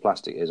type of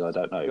plastic it is, I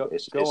don't know.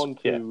 Go on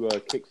to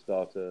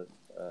Kickstarter,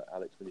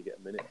 Alex, when you get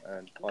a minute,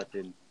 and type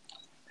in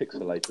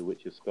Pixelator,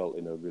 which is spelt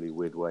in a really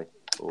weird way,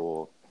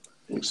 or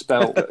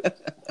spelled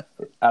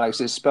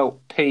Alex, it's spelled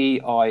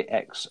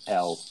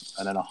PIXL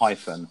and then a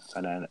hyphen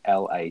and then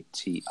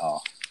LATR.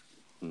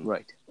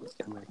 Right.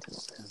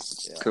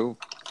 Yeah. Cool.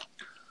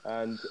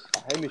 And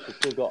Hamish has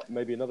still got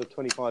maybe another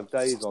 25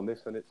 days on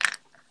this, and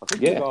I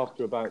think he's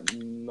after about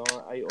 £8,000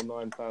 or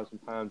 £9,000,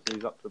 and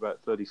he's up to about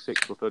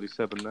 36 or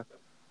 37 now.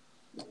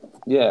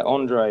 Yeah,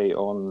 Andre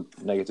on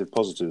Negative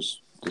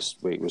Positives this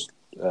week was,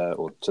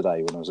 or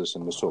today when I was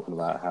listening, was talking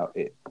about how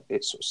it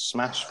sort of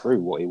smashed through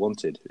what he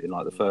wanted in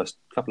like the first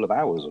couple of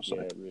hours or so.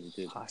 Yeah, it really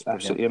did. It's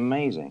absolutely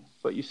amazing.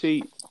 But you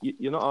see,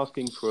 you're not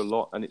asking for a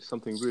lot, and it's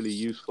something really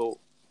useful,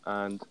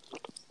 and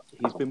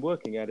he's been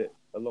working at it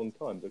a long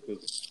time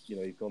because,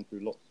 he's gone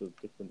through lots of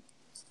different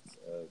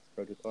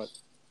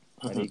prototypes,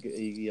 and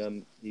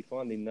he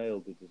finally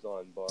nailed the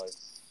design by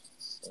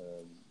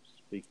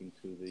speaking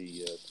to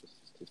his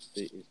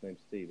name's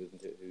Steve,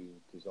 isn't it, who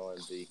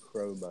designed the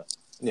Chroma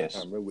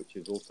camera, which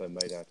is also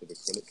made out of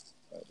acrylic,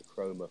 the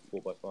Chroma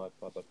 4x5,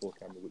 5x4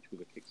 camera, which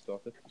was a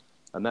Kickstarter,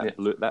 and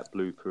that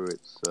blew through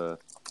its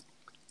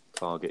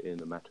target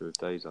in a matter of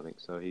days, I think.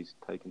 So he's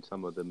taken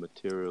some of the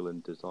material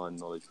and design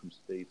knowledge from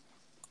Steve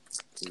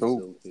to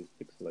build his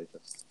Pixelator.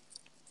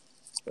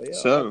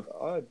 So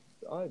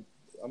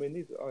I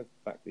mean, I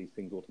back these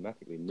things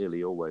automatically,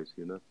 nearly always,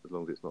 as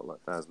long as it's not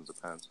like thousands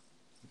of pounds.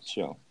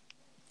 Sure.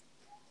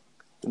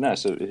 No,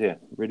 so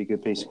really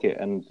good piece of kit,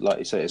 and like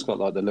you say, it's got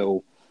like the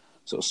little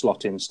sort of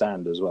slot-in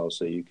stand as well,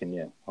 so you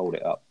can hold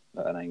it up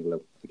at an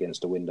angle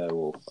against a window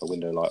or a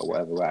window light or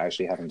whatever, without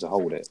actually having to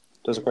hold it.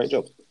 Does a great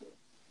job.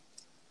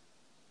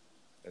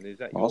 And is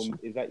that awesome.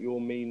 Is that your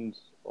means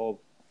of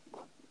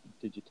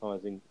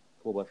digitizing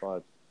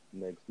 4x5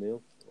 negs,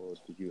 Neil, or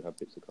did you have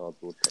bits of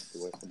cardboard tucked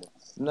away somewhere?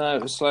 No,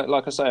 it's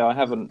like I say, I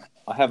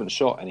haven't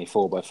shot any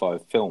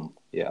 4x5 film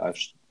yet. I've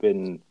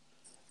been.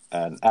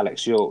 And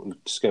Alex,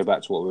 just go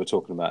back to what we were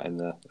talking about in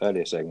the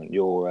earlier segment.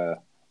 Your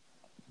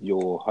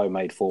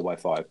homemade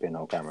 4x5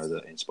 pinhole camera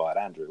that inspired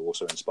Andrew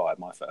also inspired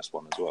my first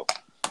one as well.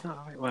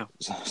 Oh, right, wow.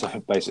 So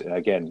basically,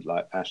 again,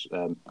 like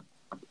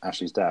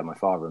Ashley's dad, my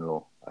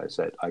father-in-law,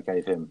 I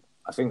gave him.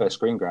 I think I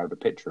screen grabbed a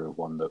picture of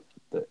one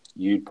that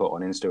you'd put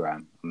on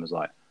Instagram and was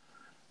like,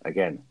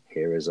 again,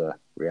 here is a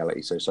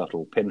reality so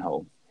subtle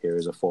pinhole. Here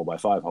is a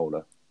 4x5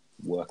 holder.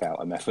 Work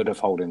out a method of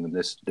holding them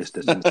this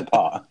distance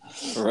apart.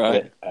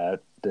 Right.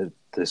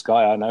 This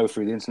guy I know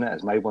through the internet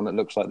has made one that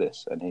looks like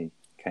this, and he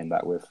came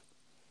back with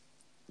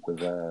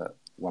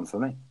one for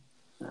me.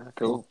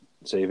 Cool.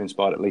 So you've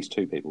inspired at least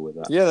two people with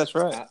that. Yeah, that's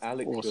right.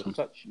 Alex, awesome.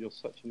 you're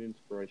such an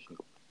inspiration.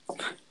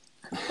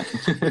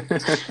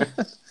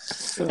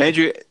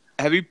 Andrew,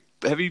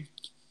 have you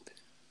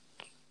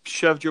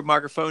shoved your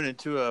microphone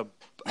into a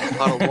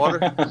pot of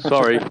water?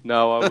 Sorry,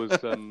 no, I was.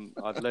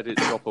 I'd let it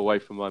drop away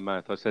from my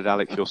mouth. I said,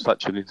 "Alex, you're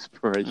such an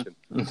inspiration."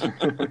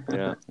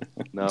 Yeah,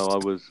 no,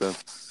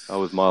 I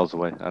was miles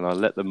away, and I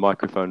let the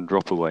microphone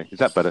drop away. Is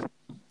that better?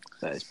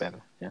 That is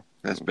better. Yeah,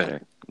 That's better.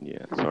 Okay.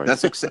 Yeah, sorry.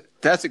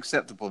 That's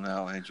acceptable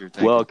now, Andrew.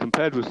 Thank Well, you.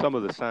 compared with some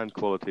of the sound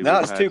quality, No,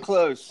 it's too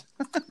close.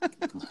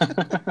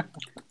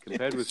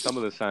 Compared with some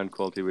of the sound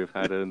quality we've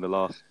had in the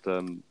last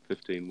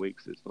 15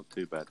 weeks, it's not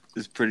too bad.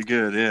 It's pretty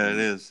good. Yeah, it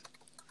is.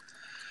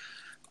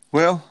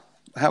 Well,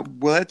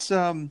 let's.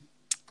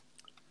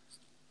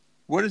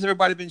 What has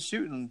everybody been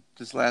shooting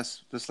this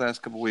last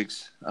couple of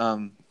weeks?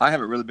 I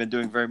haven't really been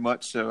doing very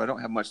much, so I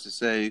don't have much to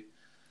say.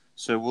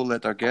 So we'll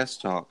let our guests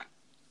talk.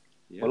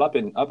 Yeah. Well,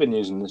 I've been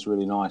using this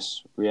really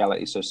nice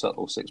reality so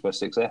subtle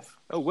 6x6F.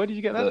 Oh, where did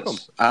you get that from?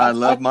 I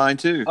love mine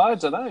too. I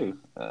don't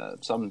know.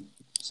 Some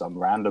some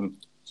random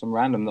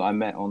that I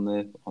met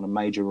on a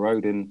major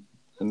road in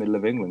the middle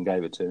of England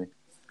gave it to me.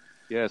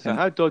 Yeah. So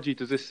how dodgy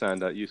does this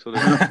sound? At you sort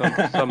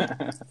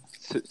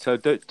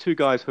of two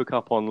guys hook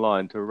up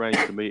online to arrange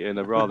to meet in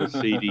a rather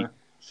seedy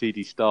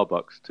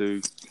Starbucks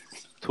to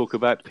talk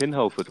about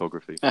pinhole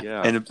photography.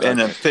 Yeah.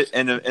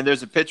 And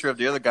there's a picture of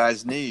the other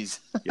guy's knees.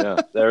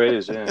 Yeah, There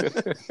is. Yeah.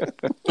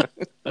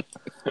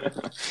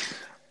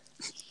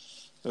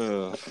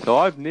 So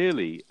I've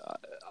nearly.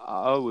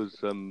 I was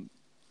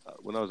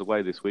when I was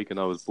away this week and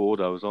I was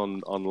bored. I was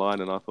online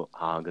and I thought,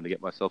 I'm going to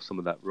get myself some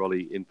of that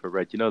Rolly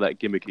infrared. You know that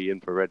gimmicky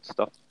infrared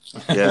stuff.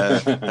 Yeah,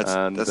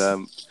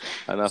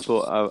 and I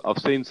thought I've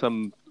seen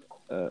some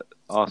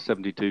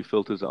R72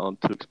 filters that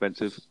aren't too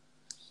expensive.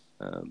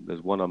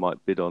 There's one I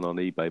might bid on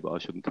eBay, but I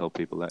shouldn't tell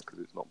people that because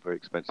it's not very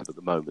expensive at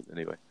the moment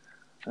anyway.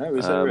 Oh,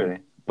 is it really?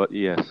 But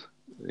yes,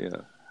 yeah.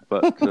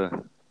 But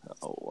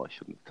I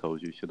shouldn't have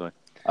told you, should I?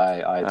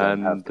 I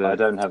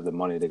don't have the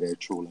money to go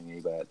trawling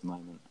eBay at the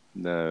moment.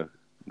 No.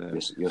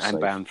 You're I'm safe.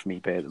 banned from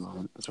eBay at the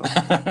moment as well.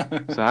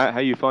 So how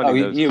are you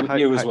finding those?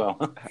 You as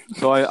well.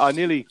 So I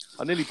nearly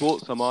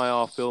bought some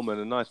IR film and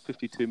a nice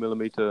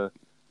 52mm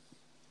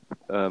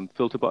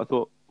filter, but I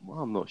thought, well,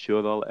 I'm not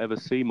sure that I'll ever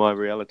see my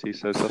reality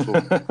so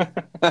subtle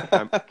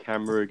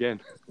camera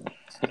again.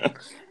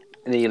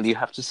 Neil, you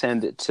have to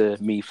send it to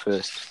me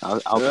first.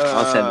 I'll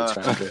send it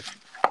to Andrew.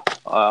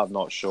 I'm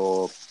not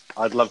sure.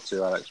 I'd love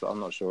to, Alex, but I'm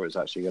not sure it's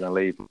actually going to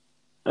leave.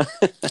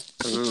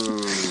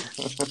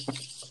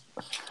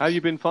 How have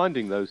you been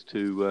finding those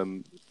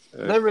two?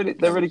 They're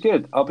really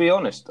good. I'll be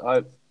honest.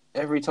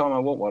 Every time I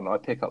want one, I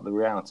pick up the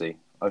reality.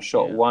 I've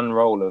shot one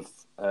roll of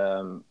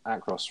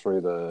Acros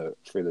through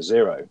the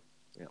Zero,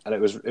 and it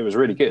was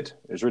really good.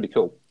 It was really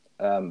cool.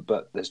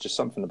 But there's just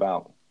something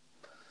about.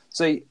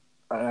 See,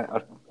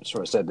 I'm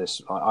sure I said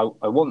this.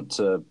 I want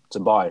to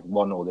buy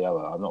one or the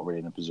other. I'm not really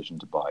in a position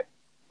to buy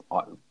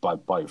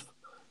both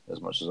as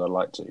much as I'd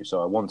like to.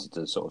 So I wanted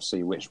to sort of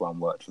see which one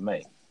worked for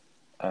me,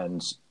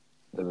 and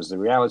there was the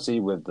reality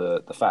with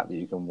the fact that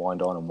you can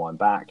wind on and wind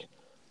back,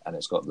 and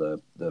it's got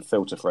the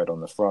filter thread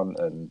on the front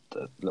and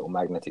the little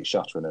magnetic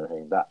shutter and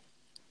everything. That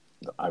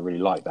I really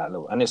like that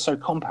little, and it's so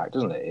compact,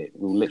 isn't it? It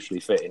will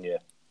literally fit in your.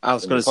 I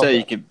was going to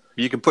say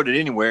you can put it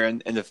anywhere,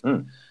 and if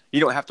you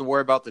don't have to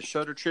worry about the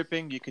shutter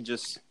tripping, you can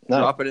just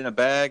drop it in a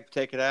bag,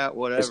 take it out,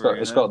 whatever.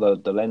 It's got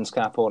the lens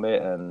cap on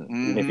it, and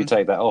even if you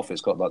take that off,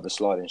 it's got like the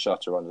sliding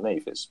shutter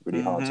underneath. It's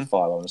really hard to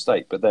file on a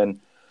stake. But then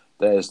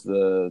there's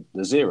the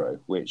Zero,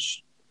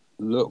 which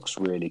looks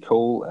really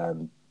cool.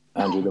 And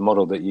Andrew, the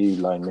model that you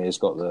loaned me has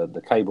got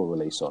the cable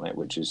release on it,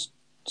 which is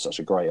such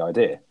a great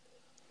idea.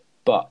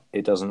 But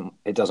it doesn't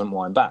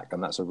wind back,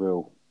 and that's a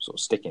real sort of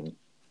sticking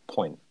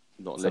point.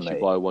 Not unless you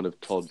buy one of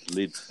Todd's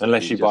lids.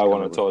 Unless you buy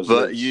one of Todd's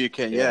lids. But you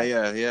can,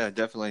 yeah,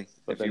 definitely.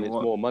 But then it's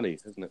more money,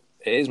 isn't it?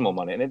 It is more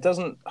money, and it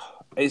doesn't.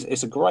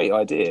 It's a great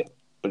idea,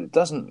 but it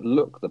doesn't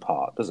look the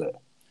part, does it?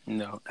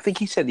 No, I think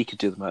he said he could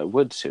do them out of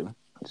wood soon.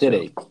 Did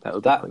he?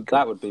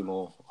 That would be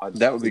more.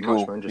 That would be cool.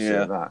 Much more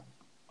interested in that.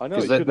 I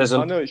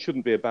know it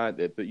shouldn't be about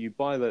it, but you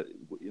buy the.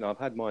 I've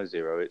had my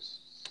Zero.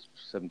 It's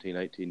 17,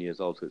 18 years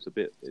old, so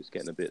it's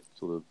getting a bit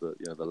sort of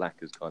the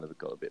lacquer's kind of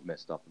got a bit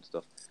messed up and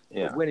stuff.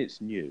 Yeah. But when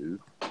it's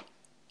new,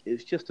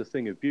 it's just a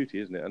thing of beauty,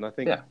 isn't it? And I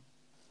think,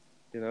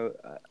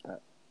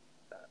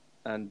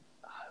 and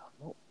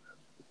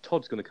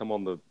Todd's going to come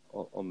on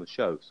the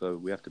show, so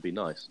we have to be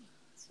nice.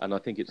 And I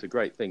think it's a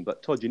great thing.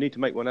 But Todd, you need to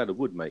make one out of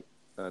wood, mate,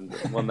 and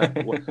one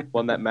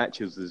that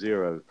matches the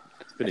Zero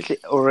finish,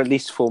 or at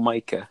least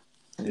Formica.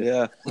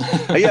 Yeah,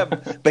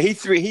 but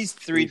he's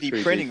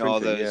 3D printing all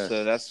those,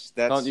 so that's.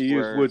 Can't you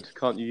use wood?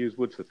 Can't you use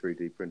wood for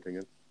 3D printing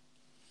it?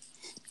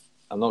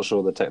 I'm not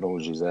sure the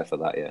technology's there for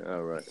that yet.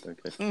 Oh right,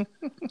 okay.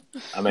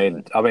 I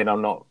mean,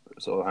 I'm not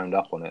sort of honed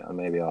up on it. I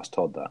maybe ask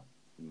Todd that.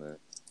 No,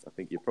 I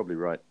think you're probably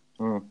right.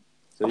 So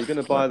you're going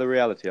to buy the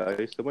reality, are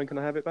you? So when can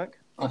I have it back?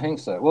 I think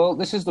so. Well,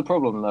 this is the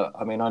problem that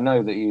I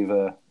know that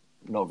you've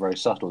not very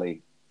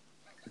subtly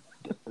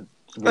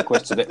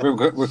requested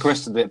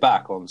it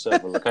back on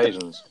several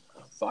occasions.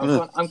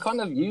 But I'm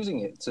kind of using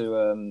it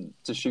to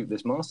shoot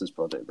this master's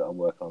project that I'm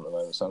working on at the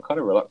moment, so I'm kind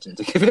of reluctant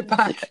to give it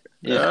back.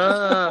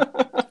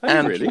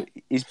 And really,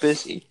 he's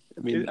busy.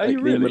 I mean, are you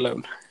really? Leave him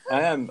alone.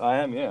 I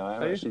am. Yeah, I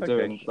am actually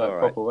doing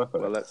proper work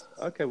on it.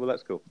 Well,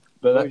 that's cool.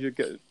 But as long as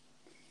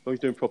you're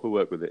doing proper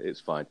work with it, it's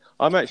fine.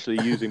 I'm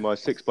actually using my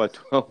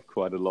 6x12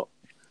 quite a lot.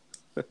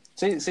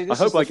 See, this I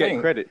hope I thing.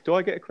 get credit. Do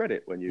I get a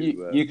credit when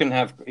you? You can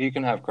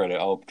have credit.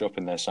 I'll drop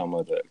in there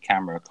somewhere that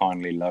camera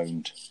kindly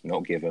loaned,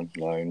 not given,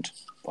 loaned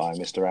by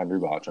Mr. Andrew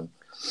Bartram.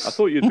 I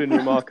thought you'd been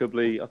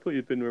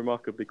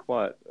remarkably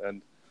quiet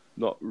and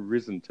not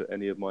risen to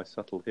any of my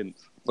subtle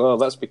hints. Well,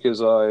 that's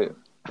because I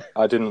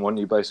didn't want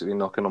you basically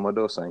knocking on my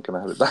door saying, "Can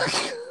I have it back?"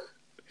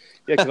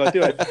 Yeah, because I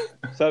do it.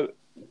 So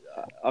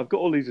I've got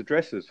all these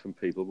addresses from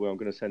people where I'm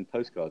going to send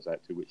postcards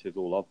out to, which is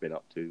all I've been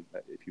up to.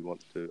 If you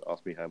want to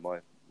ask me how my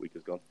week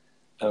has gone.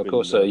 Of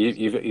course, so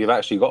you've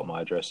actually got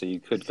my address, so you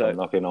could come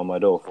knocking on my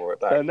door for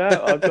it back. So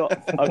now I've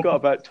got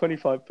about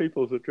 25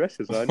 people's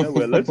addresses, and I know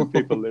where loads of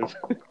people live.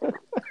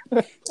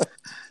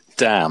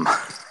 Damn.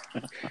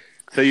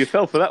 So you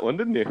fell for that one,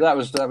 didn't you? That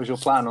was your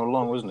plan all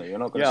along, wasn't it? You're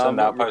not going to Yeah, send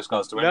I'm out not-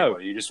 postcards to no.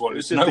 anybody. You just wanted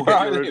It's to just know to where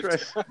get I your lived.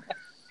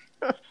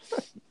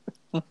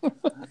 address.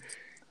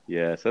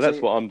 Yeah, so that's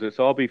See- what I'm doing.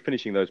 So I'll be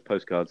finishing those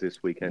postcards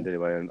this weekend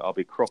anyway, and I'll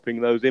be cropping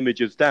those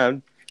images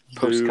down.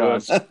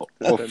 Postcards to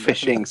or send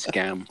phishing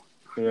scam.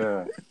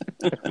 Yeah.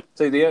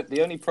 So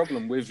the only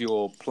problem with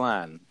your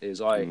plan is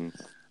I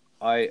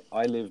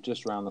live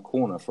just around the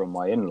corner from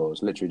my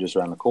in-laws, literally just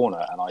around the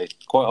corner, and I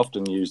quite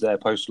often use their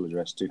postal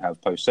address to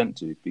have post sent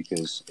to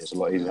because it's a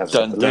lot easier to have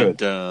stuff Dun, dun, delivered.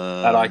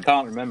 dun. And I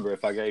can't remember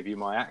if I gave you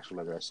my actual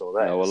address or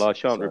theirs. No, well, I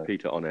shan't so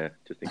repeat it on air,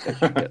 just in case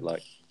you get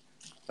like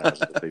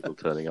thousands of people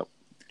turning up.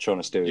 trying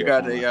to steal You your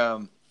got camera.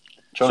 a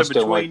Trying so to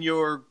steal between my,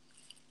 your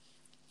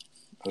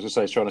I was going to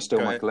say, it's trying to steal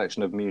Go my ahead.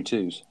 collection of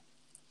Mewtwo's.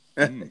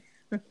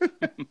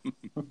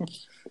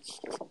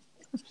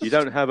 You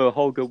don't have a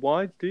Holger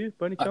wide, do you,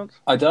 by any chance?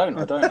 I don't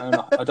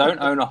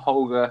own a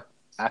Holger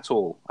at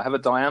all. I have a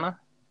Diana,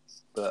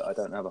 but I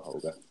don't have a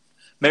Holger.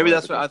 maybe Oh,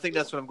 that's what okay. I think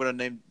that's what I'm going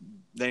to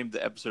name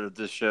the episode of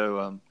this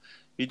show.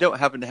 You don't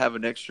happen to have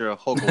an extra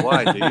Hulk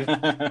wide, do you?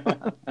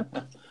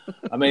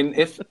 I mean,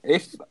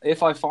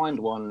 if I find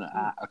one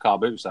at a car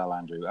boot sale,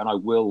 Andrew, and I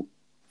will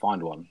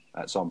find one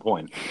at some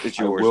point, It's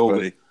I yours, will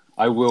buddy.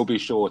 I will be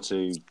sure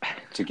to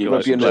give You you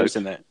won't be some endorsed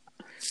jokes. in it.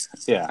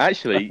 Yeah,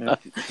 Actually,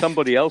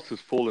 somebody else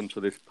has fallen for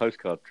this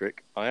postcard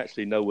trick. I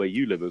actually know where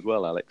you live as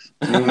well, Alex.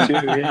 Me too,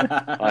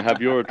 yeah. I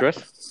have your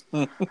address.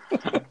 And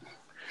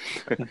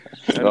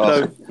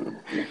Awesome. so,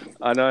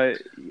 and I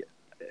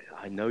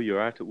know you're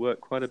out at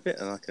work quite a bit,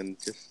 and I can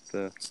just.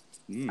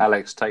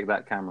 Alex, take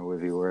that camera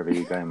with you wherever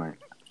you go, mate.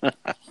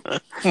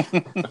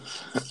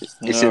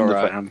 It's All in the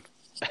right. van.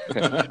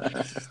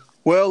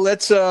 Well,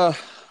 let's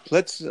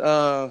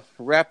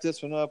wrap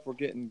this one up. We're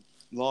getting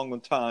long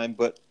on time,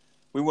 but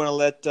we want to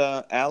let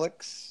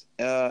Alex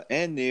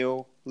and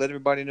Neil let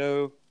everybody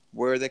know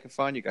where they can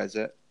find you guys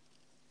at.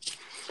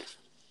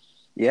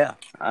 Yeah.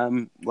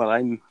 Well,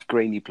 I'm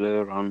Grainy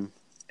Blur on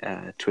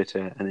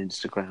Twitter and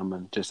Instagram,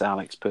 and just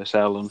Alex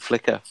Purcell on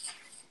Flickr.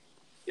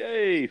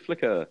 Yay,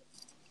 Flickr.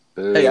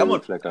 Hey, I'm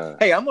on Flickr.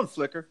 Hey, I'm on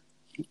Flickr.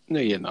 No,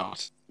 you're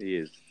not. He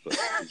is.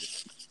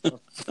 But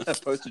I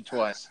posted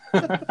twice.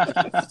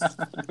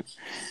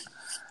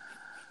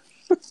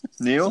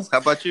 Neil, how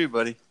about you,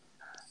 buddy?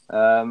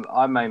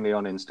 I'm mainly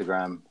on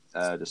Instagram,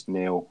 just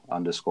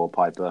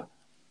Neil_Piper.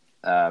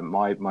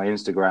 My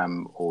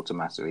Instagram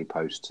automatically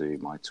posts to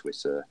my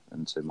Twitter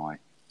and to my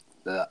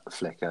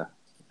Flickr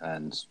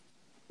and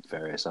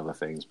various other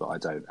things, but I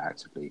don't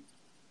actively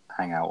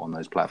hang out on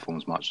those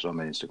platforms much. So I'm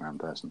an Instagram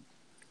person.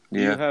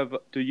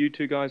 do you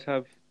two guys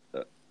have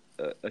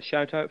a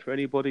shout out for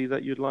anybody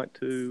that you'd like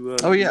to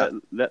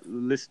let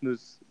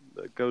listeners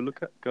go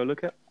look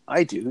at?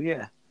 I do,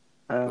 yeah.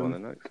 Go on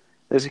then, Alex.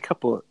 There's a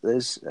couple.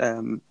 There's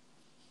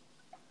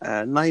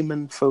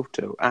Nyman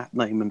Photo, at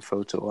Nyman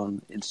Photo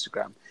on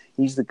Instagram.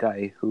 He's the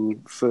guy who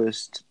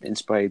first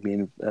inspired me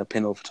in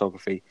pinhole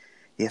photography.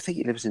 I think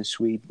he lives in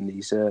Sweden.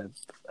 He's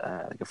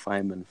like a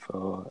fireman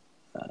for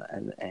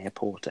an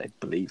airport, I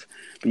believe.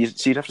 But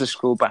so you'd have to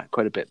scroll back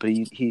quite a bit. But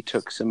he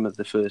took some of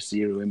the first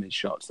zero image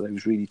shots that I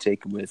was really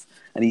taken with.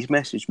 And he's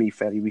messaged me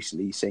fairly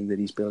recently saying that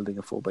he's building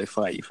a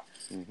 4x5.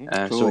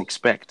 Cool. So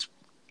expect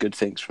good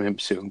things from him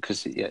soon,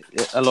 because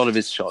a lot of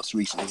his shots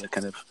recently are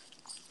kind of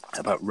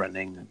about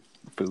running and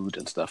food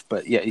and stuff.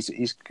 But yeah, he's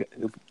a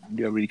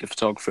really good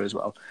photographer as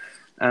well.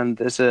 And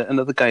there's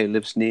another guy who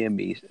lives near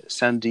me,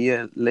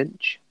 Sandia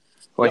Lynch,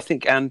 who I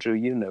think, Andrew,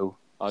 you know.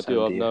 I do.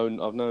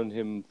 Sandia. I've known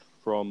him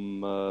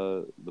from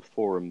the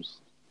forums.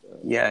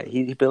 Yeah,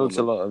 he builds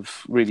a lot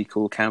of really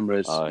cool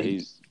cameras.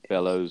 He's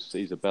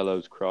a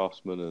bellows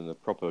craftsman and a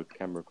proper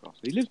camera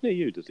craftsman. He lives near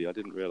you, does he? I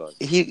didn't realise.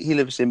 He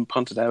lives in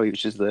Pontardawe,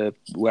 which is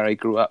where I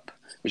grew up,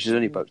 which is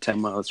only about 10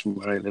 miles from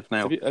where I live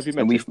now. Have you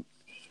met him?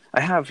 I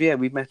have, yeah.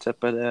 We met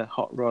up at a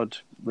hot rod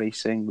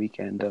racing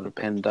weekend out of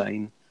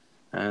Pendine.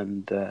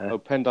 And,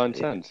 Pendine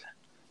Sands.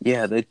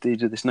 Yeah, they do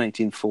this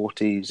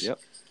 1940s Yep.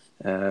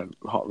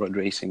 hot rod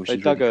racing, which They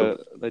is really cool.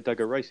 They dug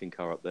a racing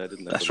car up there,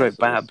 didn't they? That's right,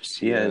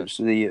 Babs. Yeah, it was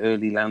the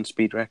early land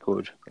speed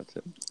record. That's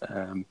it.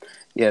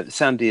 Yeah,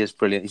 Sandy is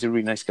brilliant. He's a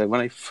really nice guy.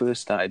 When I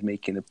first started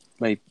making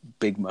my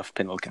big muff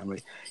pinhole camera,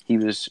 he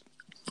was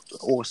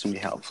awesomely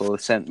helpful.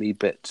 He sent me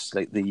bits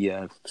like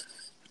the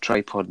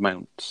tripod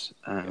mount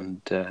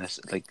and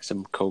like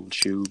some cold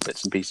shoe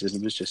bits and pieces.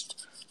 It was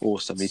just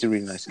awesome. He's a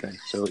really nice guy.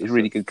 So he's a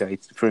really good guy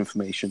for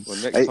information. Well,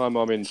 next time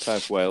I'm in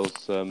South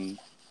Wales,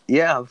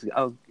 yeah,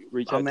 I'll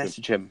reach out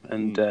message him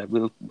and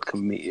we'll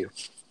come meet you.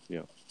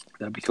 Yeah,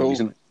 that'd be cool.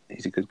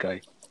 He's a good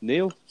guy.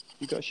 Neil,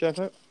 you got a shout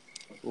out?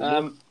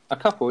 A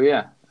couple,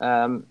 yeah.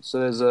 So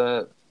there's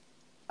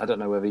I don't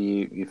know whether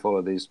you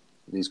follow these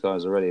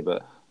guys already,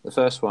 but the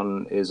first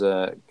one is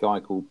a guy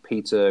called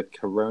Peter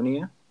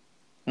Caronia.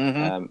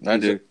 I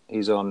do.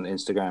 He's on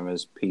Instagram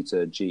as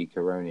Peter G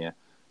Caronia.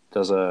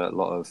 Does a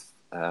lot of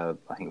I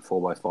think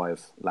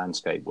 4x5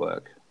 landscape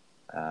work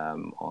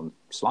on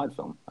slide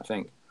film. I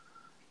think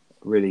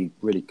really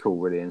cool,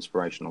 really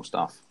inspirational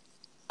stuff.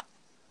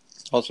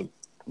 Awesome.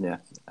 Yeah.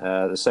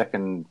 The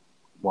second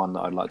one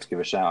that I'd like to give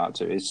a shout out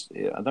to is,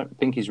 I don't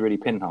think he's really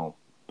pinhole,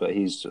 but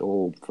he's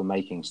all for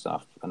making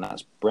stuff, and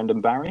that's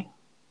Brendan Barry.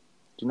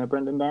 Do you know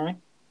Brendan Barry?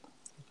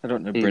 I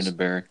don't know Brendan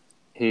Barry.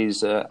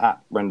 He's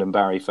at Brendan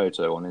Barry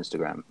Photo on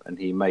Instagram, and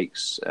he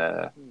makes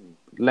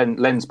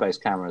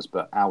lens-based cameras,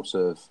 but out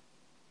of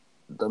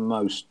the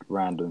most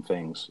random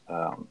things,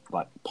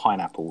 like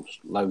pineapples,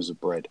 loaves of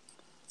bread,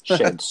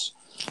 sheds.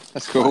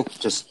 That's cool.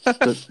 Just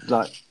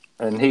like,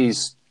 and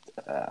he's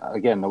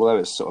again, although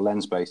it's sort of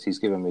lens-based, he's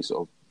given me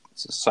sort of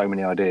so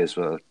many ideas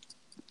for.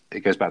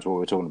 It goes back to what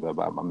we were talking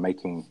about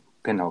making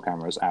pinhole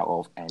cameras out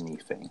of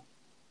anything.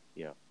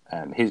 Yeah.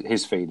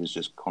 His feed is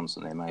just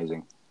constantly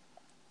amazing.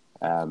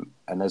 And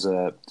there's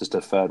just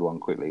a third one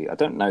quickly. I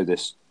don't know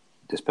this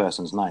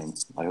person's name.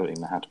 I don't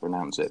even know how to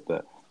pronounce it.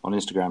 But on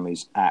Instagram,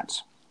 he's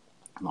at,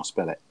 and I'll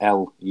spell it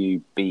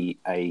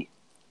LUBAJAR.ID.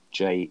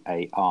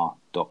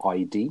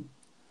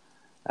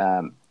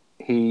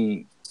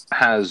 He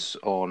has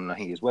on, I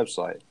think, his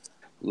website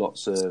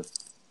lots of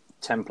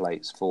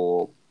templates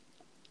for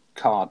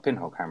card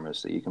pinhole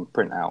cameras that you can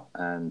print out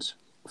and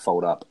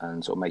fold up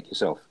and sort of make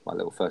yourself, like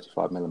little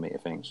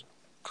 35mm things.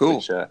 Cool.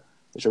 Which are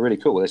really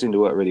cool. They seem to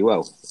work really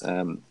well,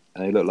 and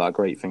they look like a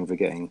great thing for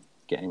getting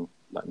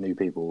like new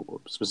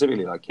people,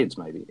 specifically like kids,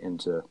 maybe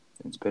into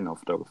pinhole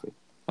photography.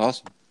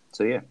 Awesome.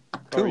 So yeah,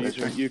 Cool.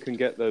 You can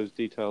get those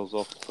details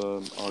off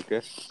our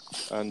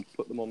guests and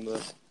put them on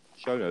the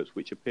show notes,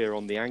 which appear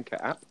on the Anchor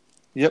app.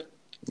 Yep.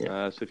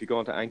 So if you go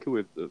onto Anchor,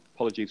 with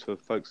apologies for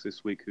folks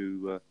this week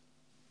who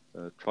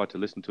tried to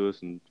listen to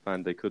us and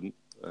found they couldn't,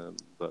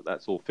 but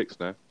that's all fixed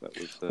now. That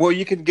was Well,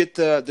 you can get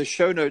the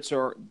show notes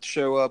or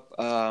show up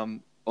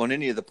on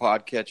any of the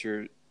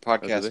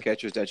podcast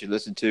catchers that you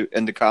listen to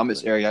in the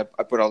comments area.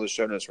 I put all the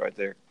show notes right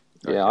there.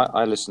 yeah.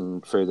 I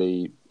listen through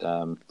the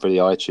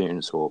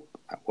iTunes or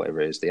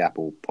whatever it is, the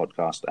Apple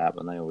Podcast app,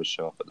 and they always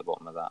show up at the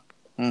bottom of that.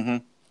 Mm-hmm.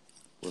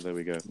 Well, there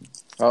we go.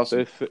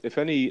 Awesome. So if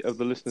any of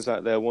the listeners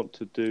out there want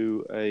to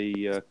do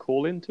a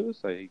call in to us,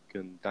 they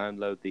can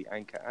download the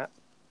Anchor app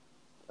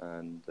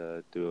and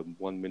do a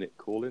 1 minute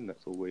call in.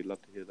 That's all. We'd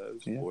love to hear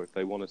those. Yeah. Or if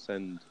they want to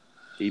send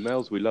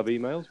emails, we love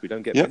emails. We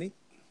don't get Yep. many.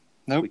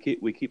 Nope.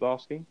 We keep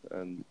asking,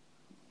 and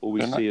all we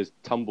They're see is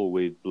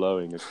tumbleweed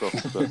blowing across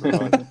the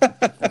horizon.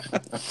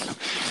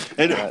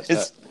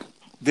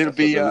 It'll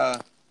be.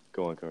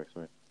 Go on, correct.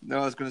 Sorry. No,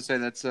 I was going to say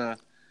that's.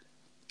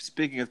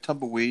 Speaking of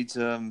tumbleweeds,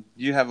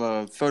 you have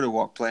a photo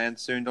walk planned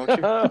soon, don't you?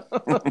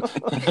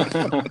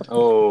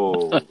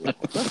 Oh,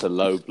 That's a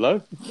low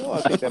blow. No,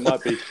 I think there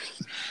might be.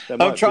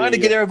 I'm trying to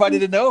get everybody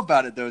to know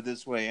about it though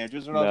this way, Andrew.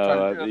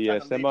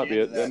 Yes, there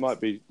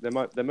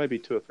may be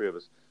 2 or 3 of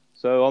us.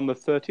 So on the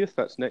 30th,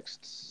 that's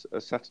next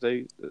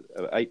Saturday,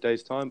 8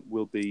 days time,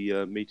 we'll be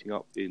meeting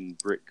up in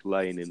Brick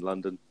Lane in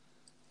London,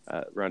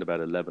 around about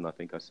 11, I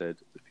think I said.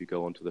 If you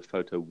go onto the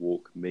Photo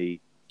Walk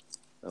Me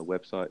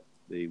website,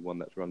 the one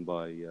that's run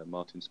by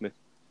Martin Smith,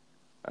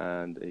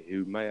 and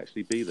who may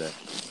actually be there.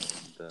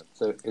 And,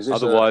 so is this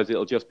otherwise,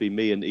 it'll just be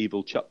me and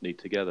Evil Chutney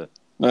together.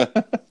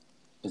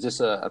 is this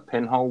a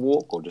pinhole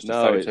walk or just a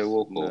photo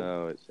walk? Or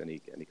No, it's any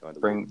kind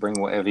of bring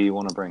whatever you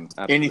want to bring.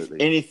 Absolutely.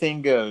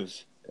 Anything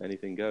goes.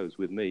 Anything goes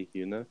with me,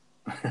 you know.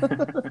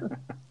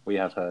 We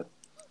have heard.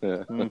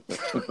 Yeah.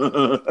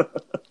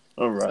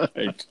 All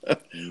right.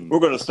 We're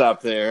going to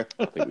stop there.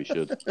 I think we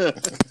should.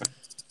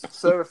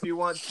 So if you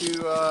want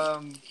to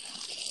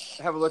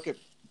have a look at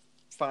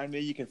find me,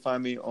 you can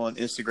find me on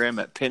Instagram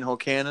at Pinhole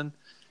Cannon,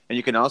 and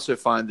you can also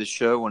find the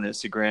show on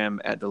Instagram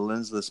at the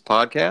Lensless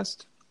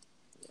Podcast.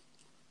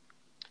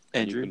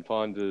 Andrew, You can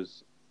find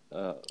us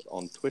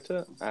on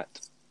Twitter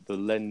at the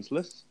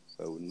Lensless,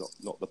 so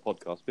not the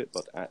podcast bit,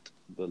 but at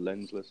the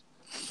Lensless,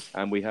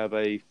 and we have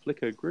a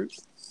Flickr group,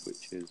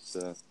 which is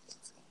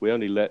we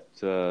only let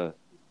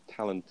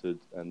talented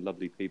and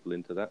lovely people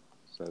into that.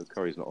 So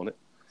Corey's not on it.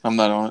 I'm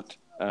not on it.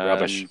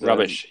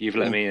 Rubbish. You've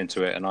let me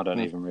into it, and I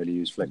don't even really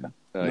use Flickr.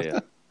 Oh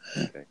yeah.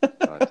 Okay,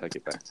 I take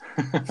it back.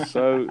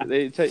 So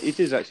it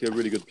is actually a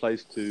really good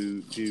place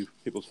to view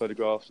people's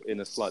photographs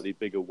in a slightly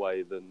bigger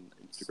way than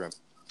Instagram.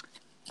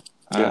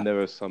 And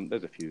there's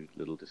a few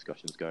little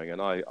discussions going, and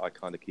I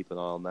kind of keep an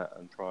eye on that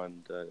and try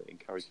and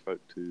encourage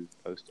folk to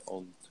post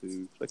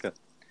onto Flickr.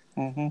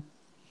 Mm-hmm.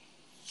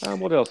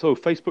 What else? Oh,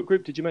 Facebook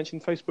group. Did you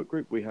mention Facebook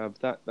group? We have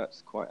that.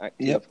 That's quite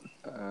active. Yep.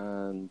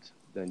 And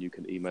then you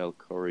can email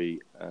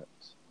Corey at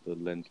the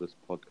Lensless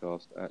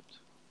Podcast at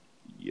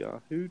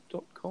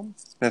yahoo.com.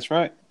 That's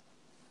right.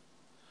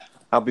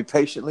 I'll be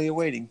patiently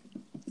awaiting.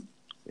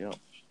 Yeah.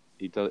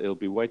 He'll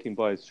be waiting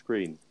by his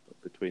screen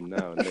between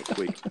now and next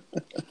week.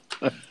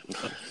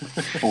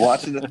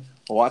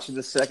 watching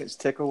the seconds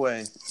tick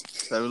away.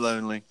 So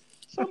lonely.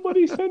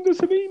 Somebody send us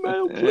an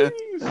email,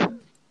 please.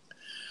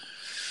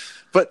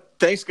 But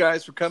thanks,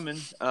 guys, for coming.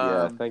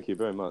 Thank you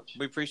very much.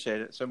 We appreciate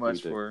it so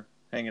much for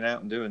hanging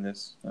out and doing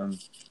this.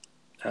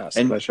 It's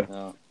a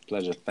pleasure.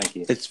 Pleasure. Thank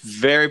you. It's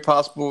very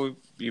possible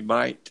you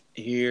might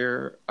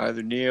hear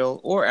either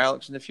Neil or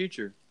Alex in the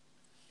future.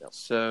 Yep.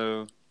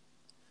 So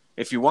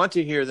if you want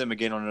to hear them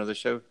again on another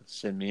show,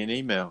 send me an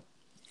email.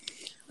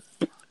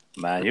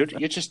 Man, you're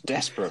just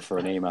desperate for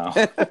an email.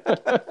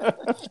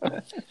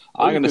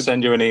 I'm going to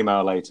send you an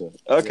email later.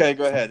 Okay,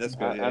 go ahead. That's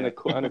good. And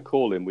a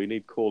call-in. We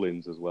need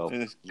call-ins as well.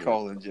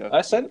 Call in, Joe.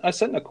 I sent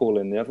a call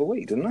in the other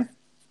week, didn't I?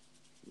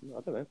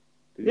 I don't know.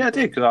 Yeah, I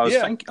did, because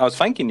I was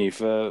thanking you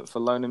for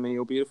loaning me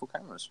your beautiful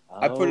cameras.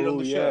 I put it on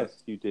the show.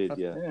 Yes, you did,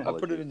 yeah. I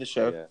put it in the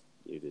show. Yeah,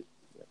 you did.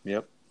 Yeah.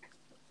 Yep.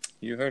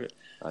 You heard it.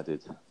 I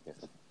did, yes.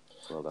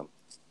 Well done.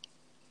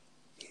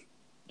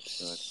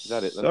 Is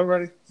that it then?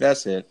 Alrighty.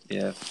 That's it,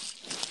 yeah.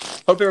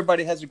 Hope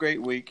everybody has a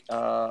great week,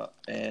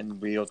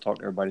 and we'll talk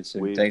to everybody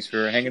soon. Thanks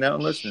for hanging out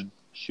and listening.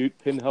 Shoot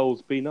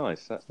pinholes, be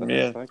nice. That's the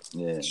hashtag.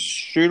 Yeah.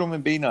 Shoot them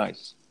and be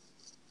nice.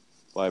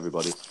 Bye,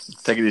 everybody.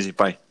 Take it easy.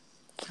 Bye.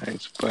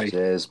 Thanks. Bye.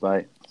 Cheers,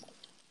 bye.